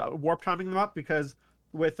warp timing them up, because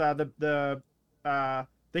with they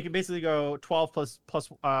can basically go 12 plus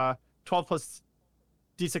 12 plus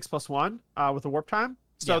d6 plus 1 with a warp time.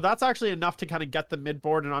 So that's actually enough to kind of get the mid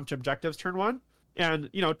board and onto objectives turn 1. And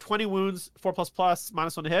 20 wounds, 4++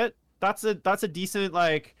 -1 to hit. That's a decent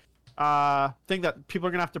like thing that people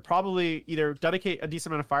are gonna have to probably either dedicate a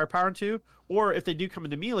decent amount of firepower into, or if they do come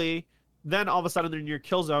into melee, then all of a sudden they're in your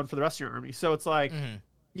kill zone for the rest of your army. So it's like,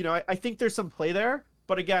 I think there's some play there,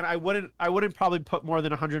 but again, I wouldn't probably put more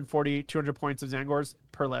than 140, 200 points of Zangors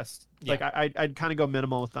per list. Yeah. Like I'd kind of go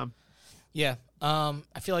minimal with them. Yeah.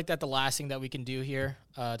 I feel like that the last thing that we can do here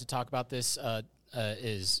to talk about this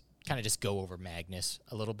is kind of just go over Magnus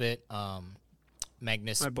a little bit.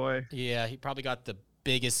 Magnus, My boy. yeah, he probably got the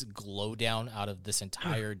biggest glow down out of this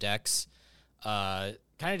entire decks. Kind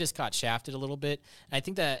of just got shafted a little bit. And I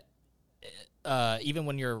think that even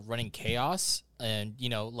when you're running Chaos, and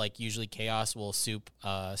like usually Chaos will soup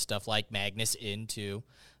stuff like Magnus into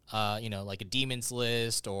like a Demons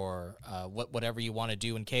list, or whatever you want to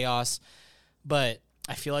do in Chaos. But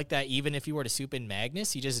I feel like that even if you were to soup in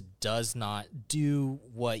Magnus, he just does not do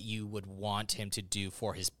what you would want him to do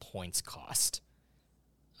for his points cost.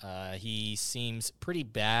 He seems pretty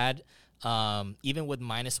bad. Even with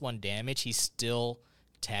 -1 damage, he's still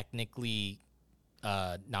technically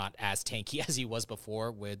not as tanky as he was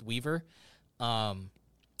before with Weaver. And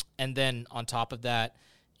then on top of that,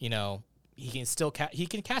 he can still he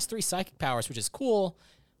can cast 3 psychic powers, which is cool,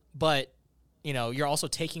 but you're also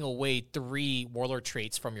taking away 3 warlord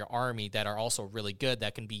traits from your army that are also really good,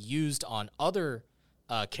 that can be used on other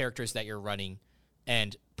characters that you're running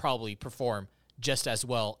and probably perform just as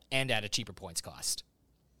well and at a cheaper points cost.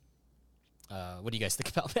 What do you guys think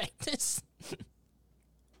about Magnus?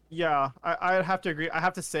 Yeah, I'd have to agree. I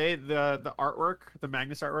have to say the artwork, the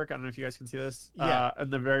Magnus artwork, I don't know if you guys can see this. Yeah. In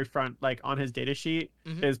the very front, like on his data sheet,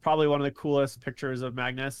 Mhm. is probably one of the coolest pictures of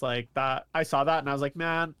Magnus. Like that, I saw that and I was like,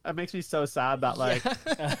 man, that makes me so sad that like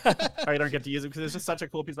I don't get to use it, because it's just such a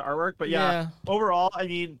cool piece of artwork. But yeah, overall, I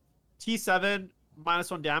mean, T7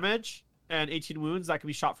 -1 damage and 18 wounds that can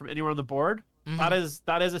be shot from anywhere on the board. Mhm.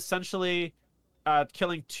 That is essentially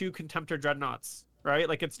killing 2 Contemptor Dreadnoughts, right?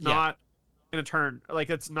 Like it's not in a turn. Like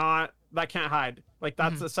it's not, that can't hide. Like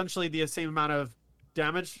that's essentially the same amount of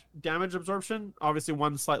damage absorption. Obviously,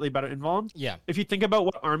 one slightly better invuln. Yeah. If you think about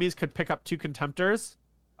what armies could pick up 2 Contemptors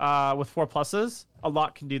with 4+, a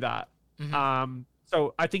lot can do that.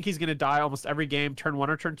 So I think he's going to die almost every game, turn 1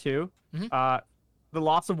 or turn 2. The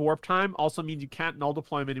loss of warp time also means you can't null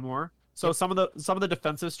deploy him anymore. So some of the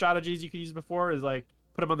defensive strategies you could use before is like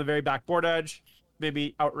put him on the very back board edge,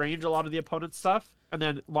 maybe outrange a lot of the opponent's stuff, and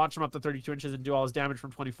then launch him up to 32 inches and do all his damage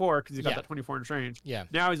from 24, because he's got that 24-inch range. Yeah.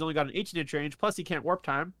 Now he's only got an 18-inch range, plus he can't warp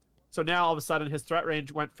time. So now all of a sudden his threat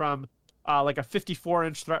range went from like a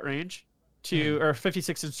 54-inch threat range to, or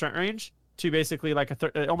 56-inch threat range, to basically like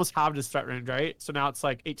it almost halved his threat range, right? So now it's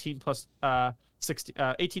like 18 plus 16,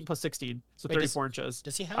 so Wait, 34 inches.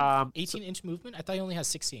 Does he have 18-inch movement? I thought he only has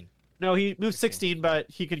 16. No, he moved 16, but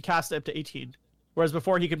he could cast it up to 18. Whereas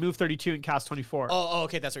before he could move 32 and cast 24. Oh,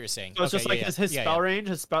 okay, that's what you're saying. So it's okay, just like his spell range,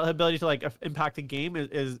 his spell ability to like impact the game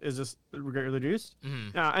is just reduced.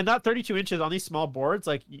 And that 32 inches on these small boards,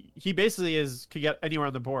 like he basically could get anywhere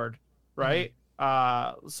on the board, right?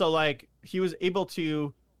 So like he was able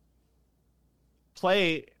to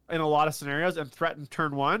play in a lot of scenarios and threaten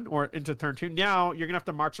turn 1 or into turn 2. Now you're gonna have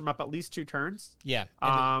to march him up at least 2 turns. Yeah.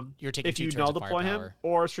 You're taking if 2 you turns null of deploy him firepower.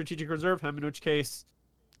 or strategic reserve him, in which case,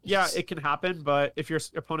 yeah, it can happen. But if your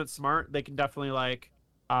opponent's smart, they can definitely like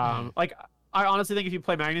I honestly think if you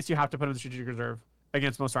play Magnus, you have to put him in strategic reserve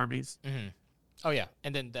against most armies. Oh yeah,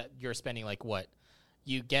 and then that you're spending like what?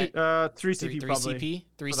 You get 3 CP probably.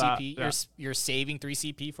 3 that, CP. yeah. You're saving 3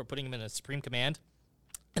 CP for putting him in a Supreme Command,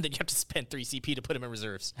 and then you have to spend 3 CP to put him in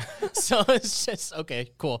reserves. So it's just okay,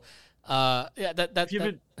 cool. Yeah, if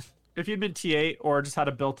you'd been T8 or just had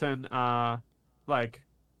a built-in like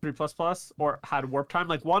 3++ or had warp time,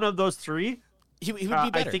 like one of those 3, he would be better.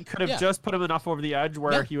 I think could have just put him enough over the edge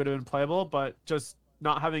where he would have been playable, but just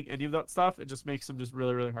not having any of that stuff, it just makes him just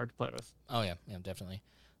really, really hard to play with. Oh yeah, definitely.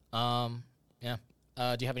 Yeah.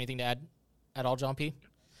 Do you have anything to add at all, John P?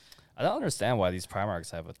 I don't understand why these Primarchs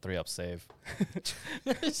have a 3-up save.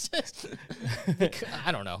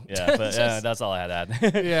 I don't know. Yeah, but that's all I had to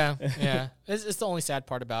add. yeah. It's the only sad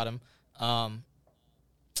part about him.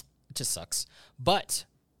 It just sucks. But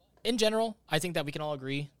in general, I think that we can all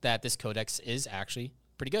agree that this codex is actually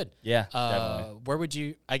pretty good. Yeah, definitely. Where would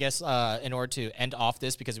you, I guess, in order to end off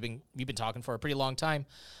this, because we've been talking for a pretty long time,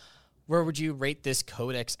 where would you rate this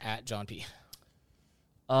codex at, John P?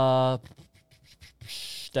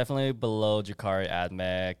 Definitely below Drukhari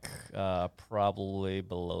Admech, probably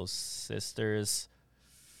below Sisters.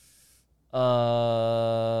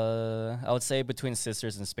 I would say between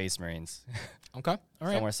Sisters and Space Marines. Okay, all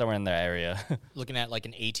right. somewhere in that area. Looking at like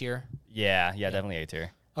an A tier. yeah, definitely A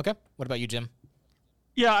tier. Okay, what about you, Jim?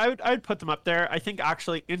 Yeah, I would put them up there. I think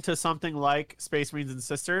actually into something like Space Marines and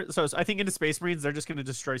Sisters. So I think into Space Marines, they're just going to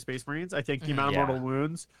destroy Space Marines. I think the amount of Yeah. mortal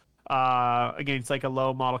wounds against like a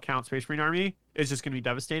low model count Space Marine army is just going to be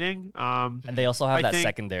devastating. And they also have I that think-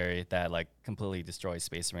 secondary that like completely destroys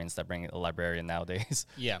Space Marines that bring a librarian nowadays.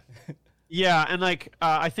 Yeah. Yeah, and like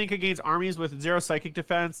I think against armies with 0 psychic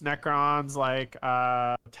defense, Necrons, like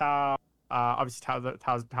Tau, obviously Tau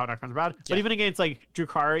Necrons are bad, Yeah. but even against like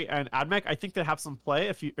Drukhari and Admech, I think they have some play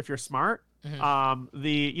if you're smart. Mhm.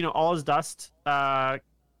 All is dust. All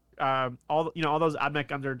those Admech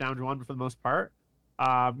guns are down to 1 for the most part.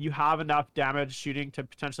 You have enough damage shooting to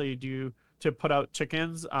potentially to put out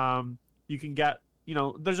chickens. You can get.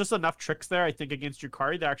 There's just enough tricks there, I think, against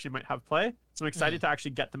Drukhari that actually might have play. So I'm excited to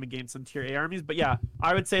actually get them against some tier A armies. But yeah,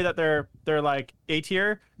 I would say that they're like A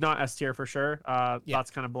tier, not S tier for sure.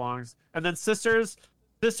 That's kind of belongs. And then Sisters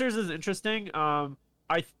is interesting. I'm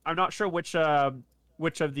not sure which of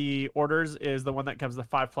the orders is the one that gives the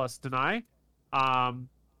 5+ deny.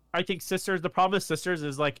 I think Sisters. The problem with Sisters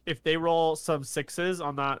is like if they roll some 6s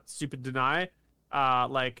on that stupid deny,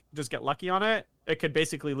 like just get lucky on it. It could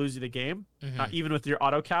basically lose you the game, even with your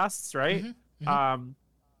auto casts, right?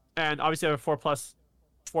 And obviously I have a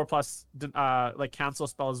 4+ like cancel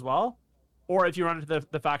spell as well. Or if you run into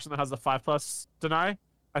the faction that has the 5+ deny,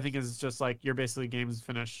 I think is just like you're basically game's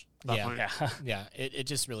finished. At that point. Yeah, it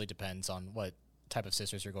just really depends on what type of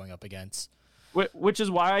Sisters you're going up against. Which is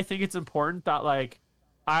why I think it's important that like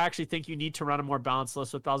I actually think you need to run a more balanced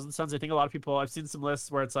list with Thousand Suns. I think a lot of people, I've seen some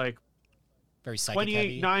lists where it's like Very psychic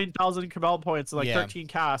heavy. 9,000 Cabal points and like 13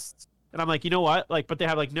 casts. And I'm like, you know what? Like, but they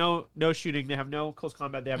have like no shooting, they have no close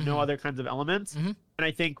combat, they have no other kinds of elements. And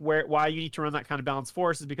I think why you need to run that kind of balanced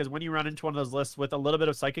force is because when you run into one of those lists with a little bit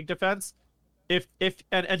of psychic defense,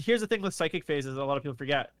 and here's the thing with psychic phases that a lot of people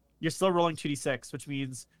forget, you're still rolling 2d6, which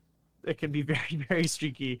means it can be very, very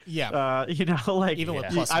streaky. Yeah. Like Even with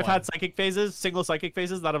I've +1. had single psychic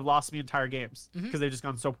phases that have lost me entire games because they've just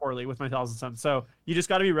gone so poorly with my Thousand Suns. So you just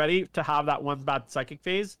got to be ready to have that one bad psychic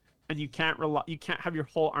phase, and you can't have your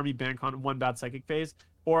whole army bank on one bad psychic phase,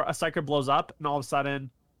 or a psyker blows up and all of a sudden,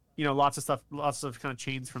 lots of kind of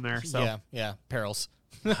chains from there. So Yeah, perils.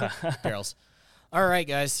 Perils. All right,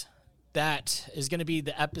 guys. That is going to be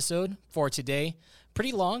the episode for today.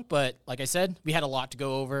 Pretty long, but like I said, we had a lot to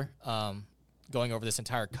go over, going over this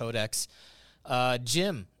entire codex.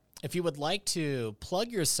 Jim, if you would like to plug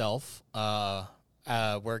yourself,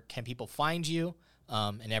 where can people find you,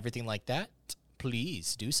 and everything like that,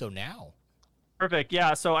 please do so now. Perfect.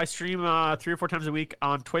 Yeah. So I stream 3 or 4 times a week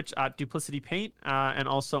on Twitch at Duplicity Paint, and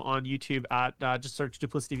also on YouTube at just search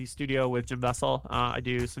Duplicity Studio with Jim Vessel. I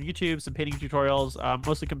do some YouTube, some painting tutorials,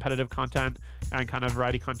 mostly competitive content and kind of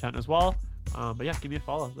variety content as well. But yeah, give me a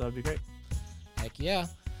follow. That would be great. Heck yeah.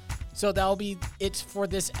 So that'll be it for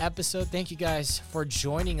this episode. Thank you guys for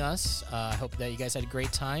joining us. I hope that you guys had a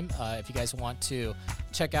great time. If you guys want to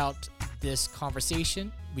check out this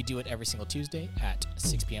conversation, we do it every single Tuesday at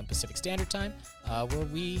 6 p.m. Pacific Standard Time, where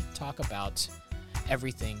we talk about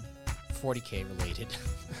everything 40K related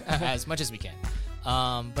as much as we can.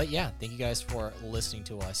 But yeah, thank you guys for listening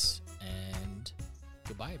to us, and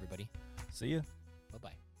goodbye, everybody. See you.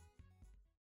 Bye-bye.